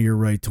unfortunately, you're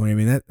right, Tony. I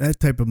mean, that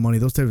type of money,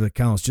 those types of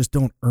accounts just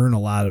don't earn a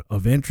lot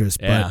of interest.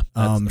 Yeah,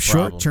 but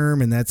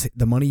short-term, and that's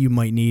the money you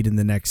might need in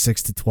the next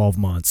 6 to 12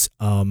 months.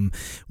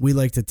 We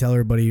like to tell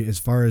everybody, as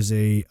far as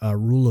a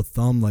rule of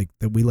thumb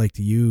that we like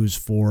to use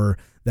for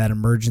that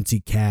emergency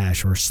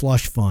cash or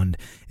slush fund,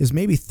 is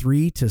maybe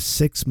 3 to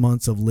 6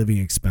 months of living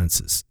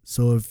expenses.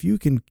 So if you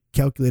can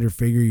calculate or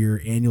figure your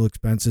annual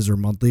expenses or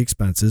monthly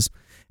expenses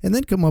and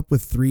then come up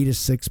with 3 to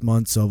 6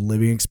 months of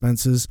living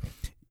expenses,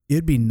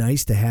 it'd be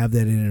nice to have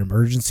that in an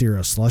emergency or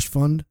a slush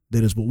fund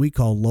that is what we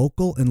call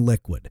local and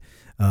liquid.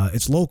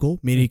 It's local,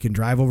 meaning you can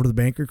drive over to the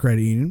bank or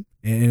credit union,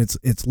 And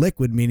it's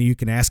liquid, meaning you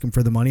can ask them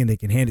for the money and they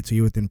can hand it to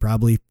you within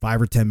probably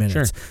 5 or 10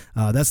 minutes.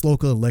 Sure. That's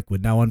local and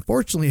liquid. Now,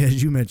 unfortunately,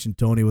 as you mentioned,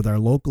 Tony, with our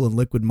local and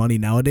liquid money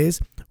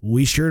nowadays,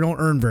 we sure don't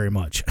earn very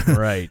much.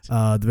 Right.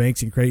 The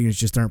banks and credit unions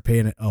just aren't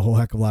paying a whole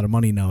heck of a lot of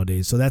money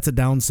nowadays. So that's a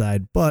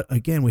downside. But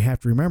again, we have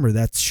to remember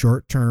that's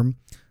short-term,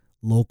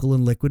 local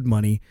and liquid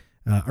money,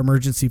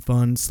 emergency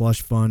fund,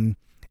 slush fund.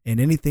 And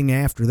anything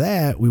after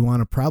that, we want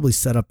to probably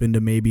set up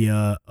into maybe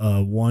a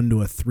 1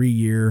 to 3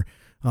 year.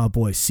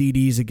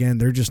 CDs, again,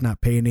 they're just not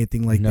paying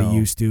anything like they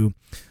used to.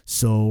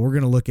 So we're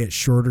going to look at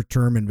shorter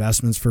term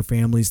investments for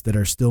families that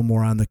are still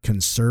more on the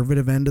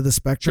conservative end of the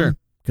spectrum. Sure.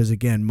 Because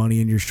again,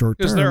 money in your short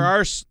term.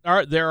 Because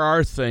there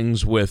are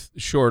things with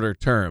shorter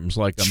terms,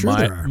 like a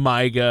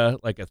MIGA,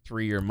 like a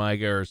 3-year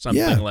MIGA or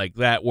something like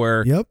that,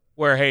 where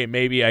hey,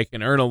 maybe I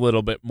can earn a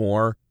little bit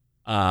more.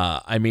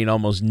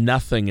 Almost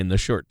nothing in the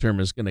short term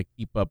is going to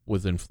keep up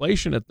with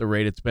inflation at the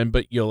rate it's been,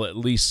 but you'll at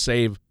least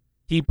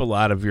keep a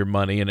lot of your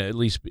money and at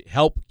least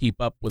help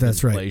keep up with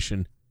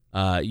inflation.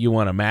 Right. You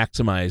want to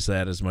maximize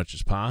that as much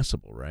as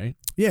possible, right?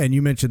 Yeah, and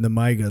you mentioned the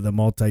MIGA, the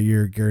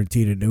multi-year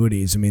guaranteed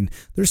annuities. I mean,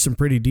 there's some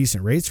pretty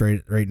decent rates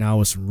right now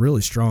with some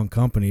really strong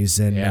companies.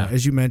 And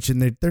as you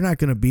mentioned, they're not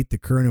going to beat the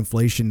current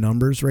inflation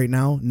numbers right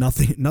now.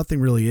 Nothing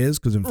really is,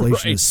 because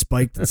inflation has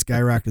spiked and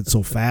skyrocketed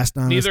so fast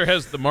on us. Neither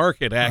has the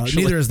market,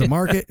 actually. Neither has the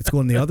market. It's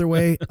going the other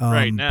way.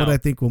 Right now. But I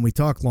think when we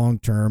talk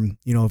long-term,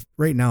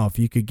 right now, if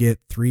you could get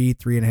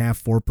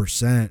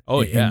 3.5%,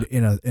 4%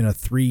 in a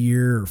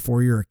 3-year or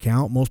 4-year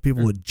account, most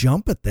people would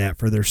jump at that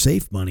for their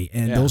safe money,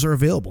 and those are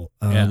available.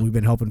 We've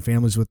been helping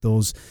families with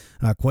those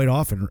quite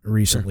often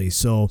recently.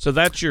 So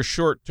that's your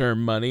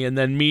short-term money, and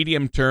then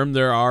medium-term,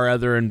 there are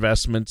other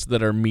investments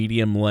that are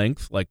medium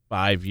length, like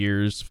 5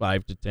 years,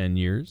 5 to 10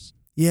 years.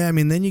 Yeah, I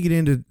mean, then you get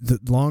into the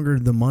longer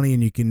the money,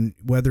 and you can,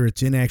 whether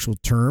it's in actual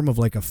term of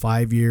like a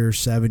 5-year,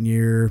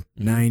 7-year,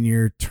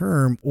 9-year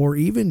term, or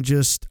even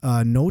just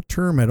no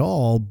term at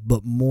all,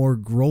 but more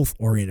growth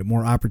oriented,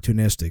 more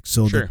opportunistic.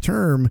 So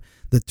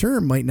the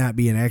term might not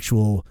be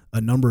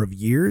a number of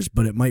years,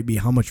 but it might be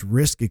how much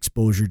risk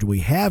exposure do we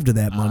have to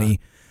that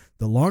money.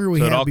 The longer we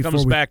have, it all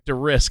comes back to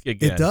risk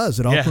again. It does.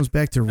 It all comes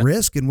back to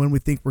risk and when we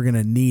think we're going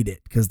to need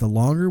it. Because the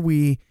longer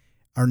we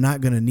are not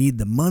going to need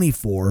the money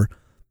for,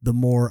 the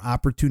more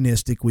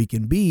opportunistic we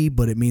can be,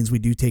 but it means we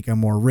do take on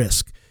more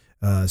risk.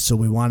 So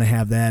we want to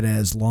have that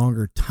as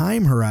longer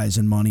time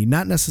horizon money,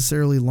 not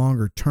necessarily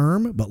longer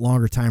term, but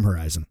longer time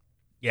horizon.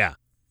 Yeah.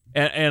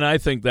 And I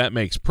think that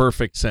makes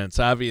perfect sense,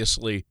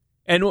 obviously.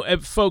 And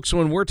folks,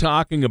 when we're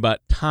talking about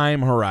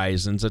time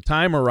horizons, a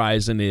time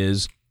horizon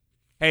is,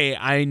 hey,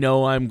 I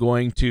know I'm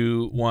going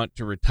to want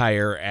to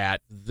retire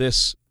at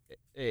this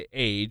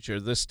age or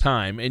this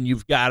time, and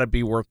you've got to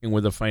be working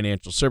with a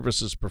financial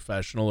services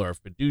professional or a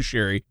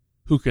fiduciary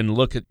who can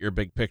look at your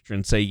big picture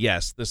and say,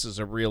 yes, this is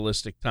a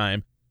realistic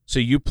time. So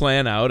you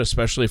plan out,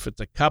 especially if it's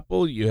a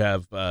couple, you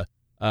have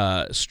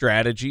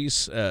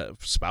strategies,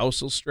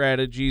 spousal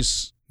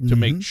strategies to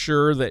make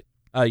sure that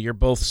you're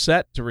both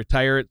set to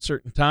retire at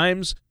certain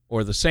times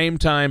or the same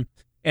time.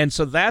 And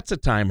so that's a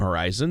time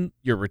horizon.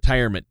 Your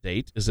retirement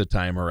date is a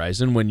time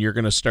horizon when you're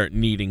going to start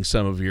needing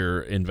some of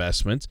your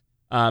investments.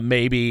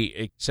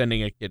 Maybe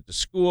sending a kid to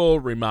school,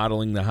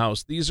 remodeling the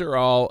house. These are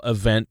all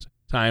event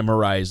time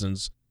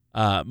horizons.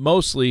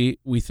 Mostly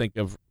we think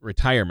of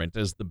retirement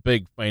as the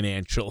big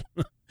financial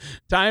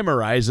time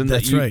horizon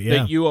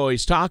that you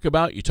always talk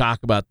about. You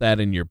talk about that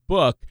in your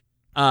book.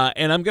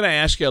 And I'm going to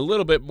ask you a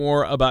little bit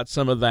more about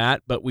some of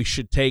that, but we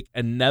should take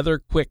another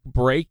quick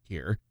break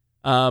here.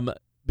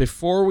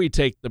 Before we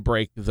take the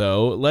break,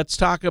 though, let's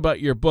talk about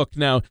your book.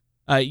 Now,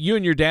 you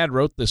and your dad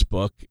wrote this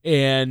book,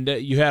 and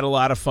you had a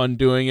lot of fun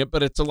doing it,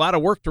 but it's a lot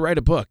of work to write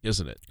a book,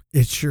 isn't it?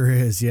 It sure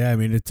is. Yeah. I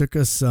mean, it took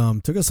us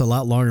a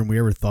lot longer than we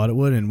ever thought it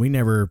would. And we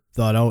never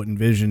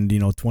envisioned,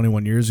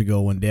 21 years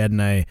ago when Dad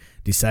and I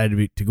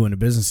decided to go into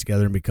business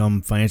together and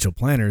become financial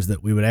planners,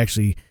 that we would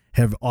actually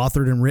have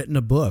authored and written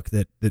a book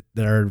that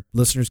our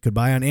listeners could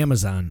buy on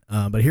Amazon.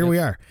 But here we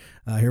are.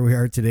 Here we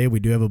are today. We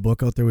do have a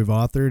book out there we've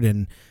authored,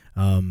 and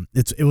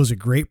it was a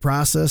great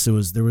process.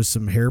 There was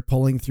some hair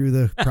pulling through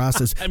the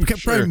process.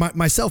 Sure.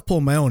 Myself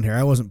pulling my own hair.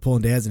 I wasn't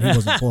pulling Dad's, and he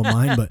wasn't pulling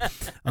mine. But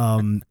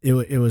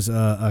it was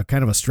a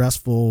kind of a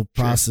stressful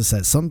process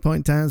at some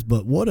point in times.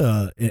 But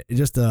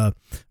just a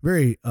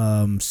very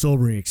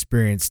sobering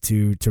experience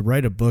to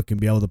write a book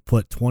and be able to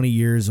put 20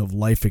 years of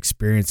life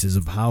experiences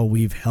of how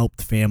we've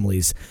helped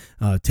families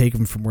take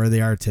them from where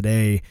they are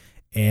today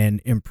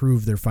and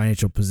improve their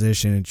financial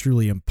position and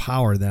truly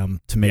empower them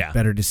to make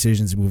better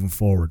decisions moving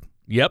forward.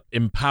 Yep.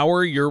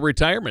 Empower Your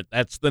Retirement.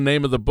 That's the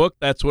name of the book.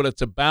 That's what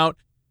it's about.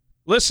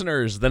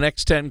 Listeners, the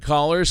next 10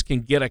 callers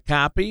can get a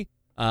copy,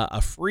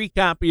 a free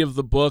copy of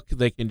the book.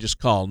 They can just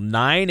call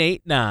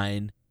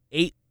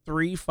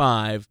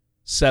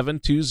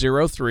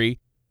 989-835-7203.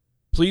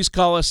 Please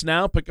call us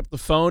now. Pick up the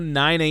phone,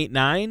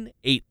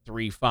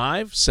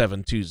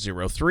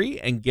 989-835-7203,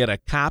 and get a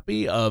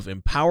copy of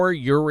Empower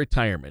Your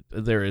Retirement.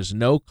 There is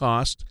no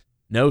cost,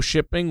 no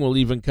shipping. We'll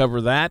even cover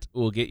that.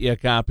 We'll get you a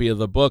copy of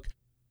the book.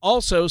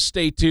 Also,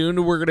 stay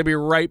tuned. We're going to be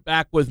right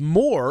back with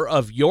more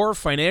of your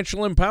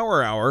Financial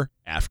Empower Hour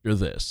after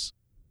this.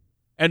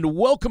 And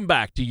welcome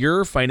back to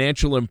your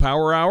Financial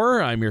Empower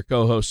Hour. I'm your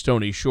co-host,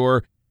 Tony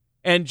Shore.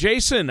 And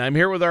Jason, I'm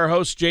here with our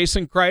host,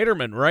 Jason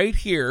Kreiderman, right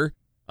here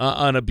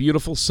on a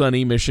beautiful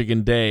sunny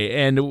Michigan day.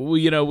 And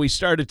we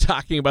started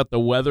talking about the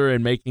weather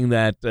and making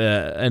that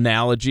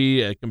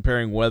analogy,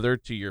 comparing weather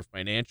to your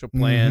financial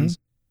plans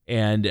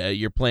and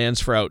your plans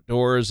for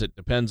outdoors. It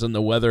depends on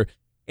the weather.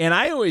 And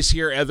I always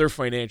hear other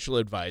financial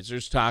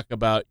advisors talk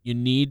about you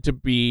need to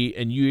be,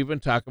 and you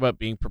even talk about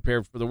being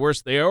prepared for the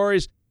worst.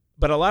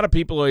 But a lot of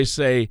people always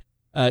say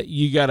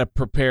you got to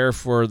prepare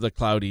for the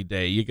cloudy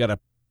day. You got to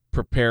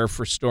prepare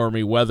for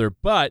stormy weather.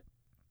 But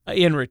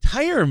in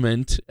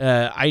retirement,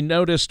 I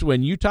noticed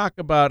when you talk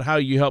about how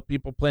you help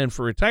people plan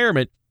for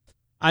retirement,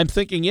 I'm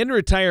thinking in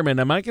retirement,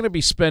 am I going to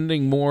be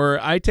spending more?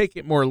 I take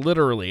it more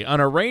literally.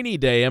 On a rainy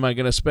day, am I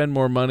going to spend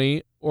more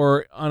money?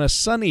 Or on a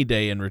sunny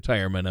day in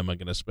retirement, am I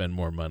going to spend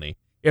more money?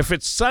 If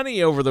it's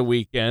sunny over the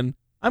weekend,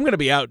 I'm going to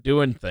be out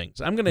doing things.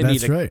 I'm going to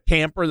need a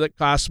camper that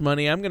costs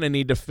money. I'm going to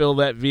need to fill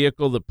that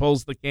vehicle that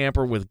pulls the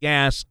camper with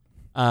gas.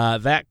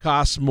 That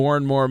costs more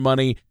and more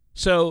money.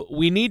 So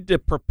we need to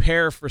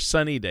prepare for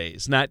sunny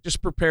days, not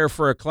just prepare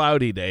for a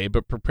cloudy day,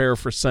 but prepare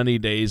for sunny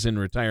days in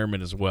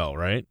retirement as well,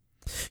 right?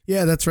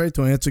 Yeah, that's right,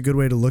 Tony. That's a good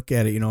way to look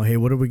at it. Hey,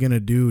 what are we going to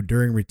do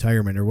during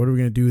retirement, or what are we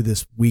going to do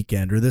this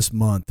weekend or this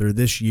month or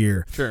this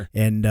year? Sure.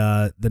 And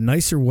the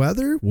nicer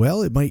weather,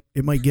 well, it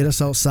might get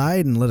us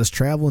outside and let us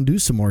travel and do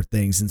some more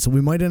things. And so we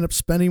might end up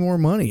spending more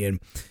money. And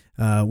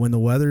when the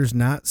weather's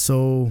not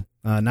so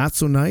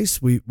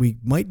nice, we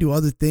might do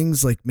other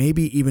things, like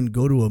maybe even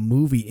go to a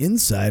movie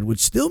inside, which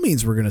still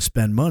means we're going to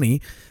spend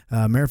money.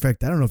 Matter of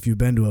fact, I don't know if you've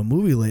been to a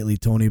movie lately,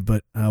 Tony,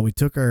 but we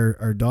took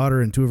our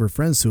daughter and two of her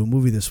friends to a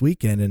movie this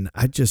weekend, and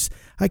I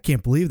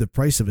can't believe the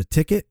price of a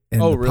ticket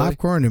and really?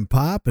 Popcorn and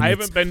pop. And I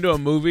haven't been to a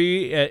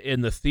movie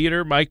in the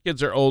theater. My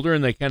kids are older,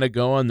 and they kind of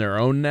go on their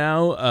own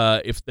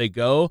now if they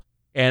go.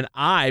 And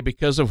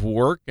because of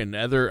work and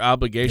other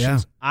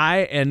obligations,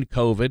 and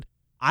COVID,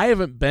 I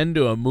haven't been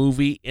to a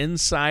movie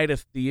inside a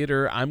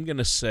theater, I'm going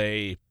to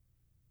say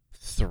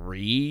 3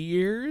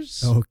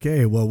 years.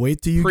 Okay, well,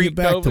 wait till you get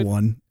back to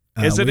one.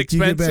 Is it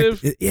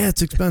expensive? Yeah,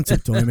 it's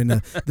expensive, Tony. I mean,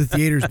 the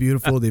theater's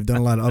beautiful. They've done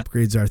a lot of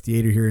upgrades to our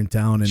theater here in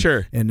town. And,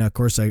 sure. And, of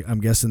course, I'm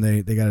guessing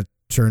they got to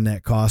turn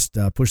that cost,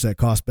 push that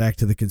cost back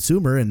to the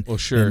consumer. And, well,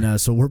 sure.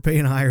 And so we're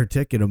paying a higher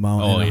ticket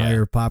amount and a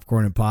higher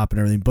popcorn and pop and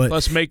everything. But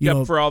plus make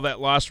up for all that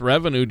lost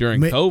revenue during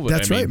COVID.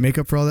 That's right. Make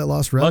up for all that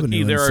lost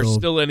revenue. Lucky there are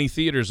still any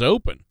theaters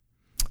open.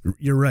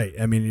 You're right.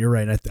 I mean, you're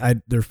right.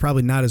 There's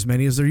probably not as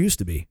many as there used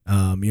to be,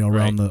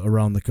 around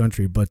the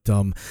country. But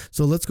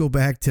so let's go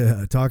back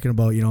to talking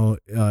about,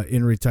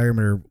 in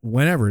retirement or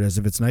whenever it is.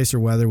 If it's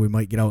nicer weather, we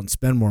might get out and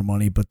spend more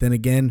money. But then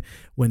again,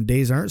 when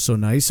days aren't so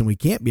nice and we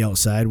can't be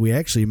outside, we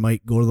actually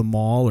might go to the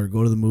mall or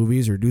go to the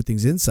movies or do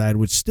things inside,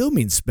 which still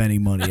means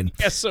spending money. And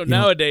yes, so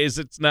nowadays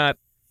it's not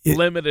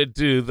limited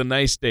to the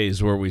nice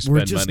days where we spend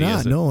money. We're just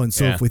not, no. And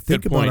so if we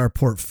think about our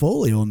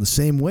portfolio in the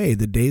same way,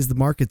 the days the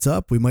market's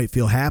up, we might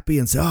feel happy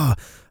and say,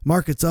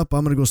 market's up,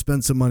 I'm going to go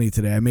spend some money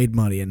today. I made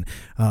money. And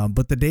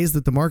but the days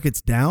that the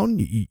market's down,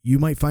 you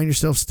might find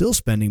yourself still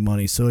spending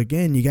money. So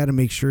again, you got to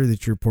make sure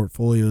that your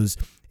portfolio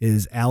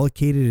is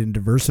allocated and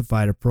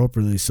diversified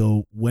appropriately.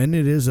 So when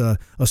it is a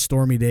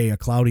stormy day, a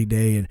cloudy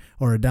day,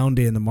 or a down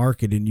day in the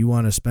market, and you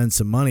want to spend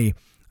some money,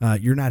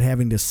 you're not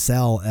having to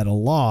sell at a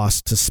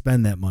loss to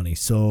spend that money.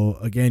 So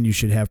again, you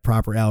should have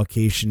proper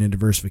allocation and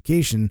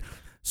diversification.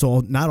 So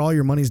not all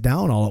your money's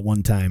down all at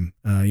one time.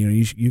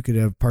 You could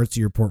have parts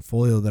of your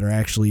portfolio that are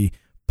actually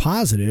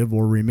positive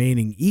or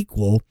remaining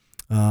equal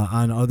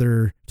on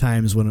other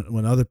times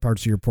when other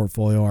parts of your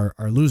portfolio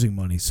are losing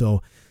money.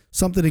 So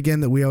something,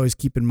 again, that we always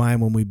keep in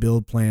mind when we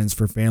build plans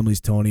for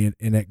families, Tony,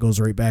 and that goes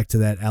right back to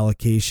that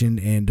allocation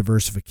and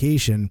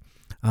diversification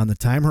on the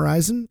time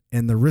horizon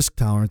and the risk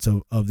tolerance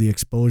of the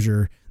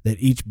exposure that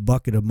each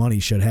bucket of money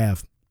should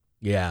have.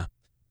 Yeah,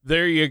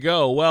 there you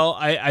go. Well,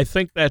 I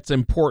think that's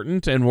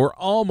important, and we're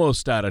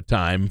almost out of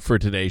time for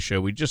today's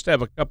show. We just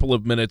have a couple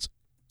of minutes.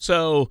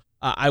 So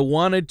I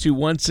wanted to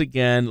once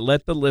again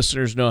let the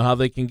listeners know how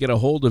they can get a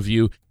hold of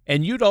you.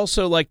 And you'd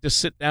also like to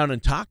sit down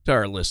and talk to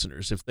our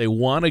listeners if they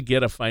want to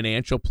get a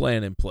financial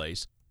plan in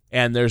place.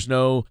 And there's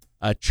no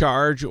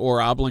charge or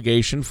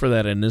obligation for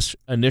that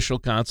initial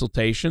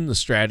consultation, the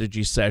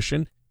strategy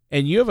session.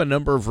 And you have a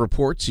number of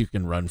reports you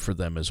can run for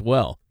them as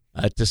well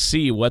to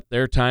see what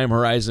their time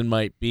horizon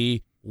might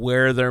be,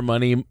 where their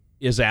money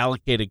is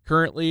allocated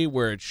currently,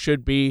 where it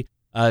should be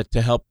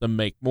to help them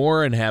make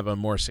more and have a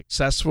more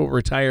successful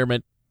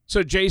retirement.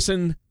 So,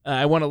 Jason,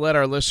 I want to let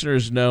our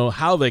listeners know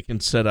how they can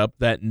set up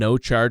that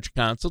no-charge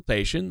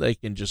consultation. They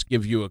can just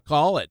give you a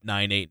call at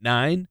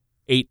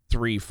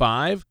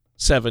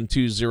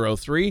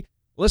 989-835-7203.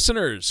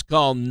 Listeners,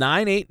 call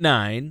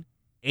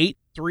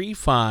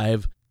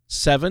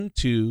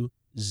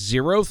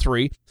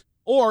 989-835-7203.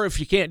 Or if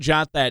you can't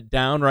jot that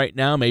down right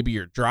now, maybe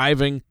you're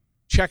driving,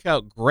 check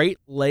out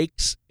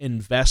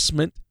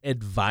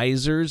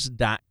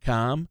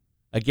GreatLakesInvestmentAdvisors.com.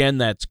 Again,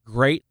 that's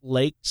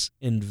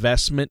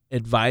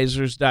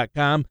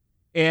GreatLakesInvestmentAdvisors.com.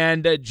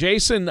 And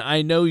Jason,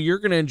 I know you're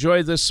going to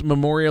enjoy this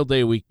Memorial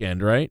Day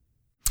weekend, right?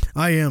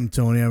 I am,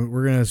 Tony.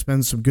 We're going to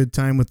spend some good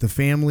time with the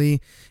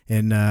family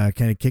and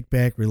kind of kick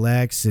back,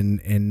 relax,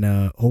 and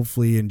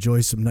hopefully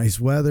enjoy some nice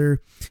weather.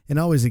 And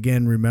always,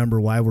 again,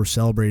 remember why we're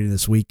celebrating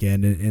this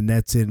weekend, and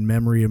that's in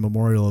memory and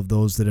memorial of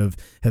those that have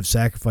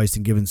sacrificed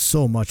and given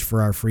so much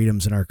for our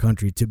freedoms in our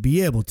country, to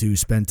be able to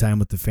spend time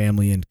with the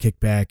family and kick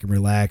back and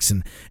relax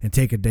and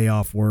take a day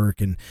off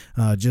work and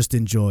just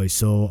enjoy.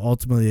 So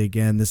ultimately,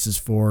 again, this is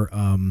for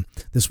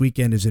this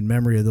weekend is in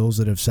memory of those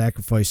that have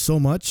sacrificed so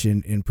much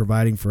in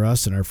providing for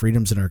us and our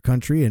freedoms in our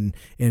country, and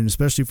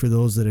especially for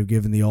those that have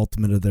given the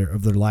ultimate of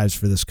their lives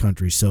for this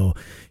country. So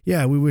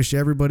yeah, we wish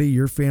everybody,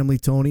 your family,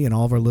 Tony, and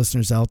all of our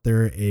listeners out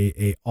there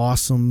a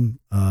awesome,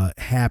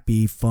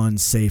 happy, fun,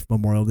 safe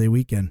Memorial Day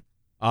weekend.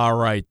 All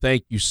right.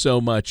 Thank you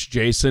so much,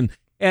 Jason.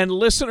 And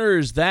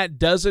listeners, that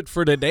does it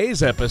for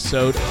today's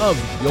episode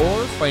of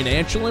Your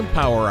Financial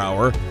Empower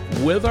Hour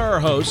with our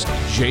host,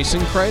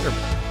 Jason Kreiderman.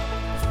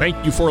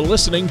 Thank you for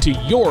listening to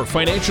Your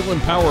Financial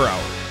Empower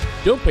Hour.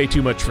 Don't pay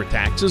too much for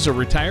taxes or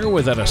retire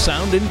without a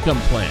sound income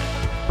plan.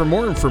 For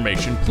more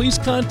information, please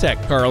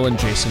contact Carl and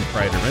Jason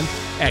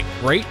Kreiderman at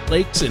Great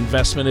Lakes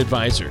Investment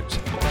Advisors.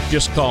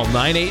 Just call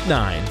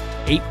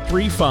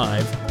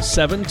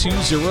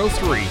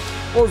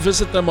 989-835-7203 or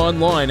visit them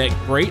online at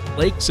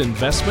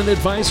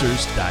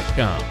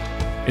GreatLakesInvestmentAdvisors.com.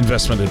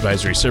 Investment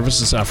advisory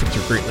services offered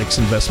through Great Lakes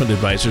Investment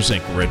Advisors,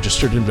 Inc., a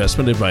registered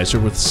investment advisor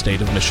with the state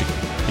of Michigan.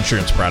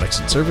 Insurance products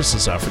and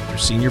services offered through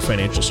Senior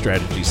Financial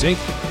Strategies, Inc.,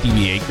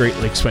 DBA Great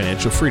Lakes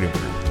Financial Freedom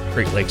Group.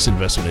 Great Lakes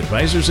Investment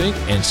Advisors, Inc.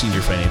 and Senior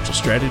Financial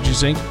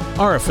Strategies, Inc.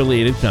 are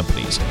affiliated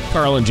companies.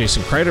 Carl and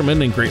Jason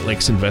Kreiderman and Great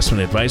Lakes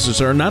Investment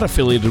Advisors are not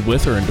affiliated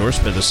with or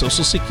endorsed by the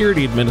Social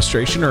Security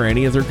Administration or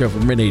any other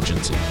government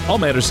agency. All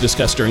matters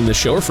discussed during this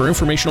show are for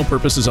informational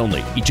purposes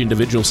only. Each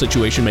individual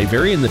situation may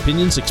vary, and the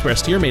opinions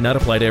expressed here may not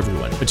apply to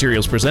everyone.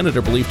 Materials presented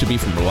are believed to be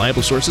from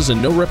reliable sources,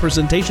 and no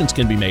representations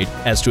can be made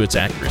as to its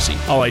accuracy.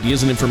 All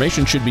ideas and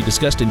information should be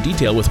discussed in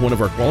detail with one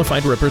of our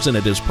qualified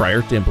representatives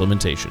prior to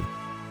implementation.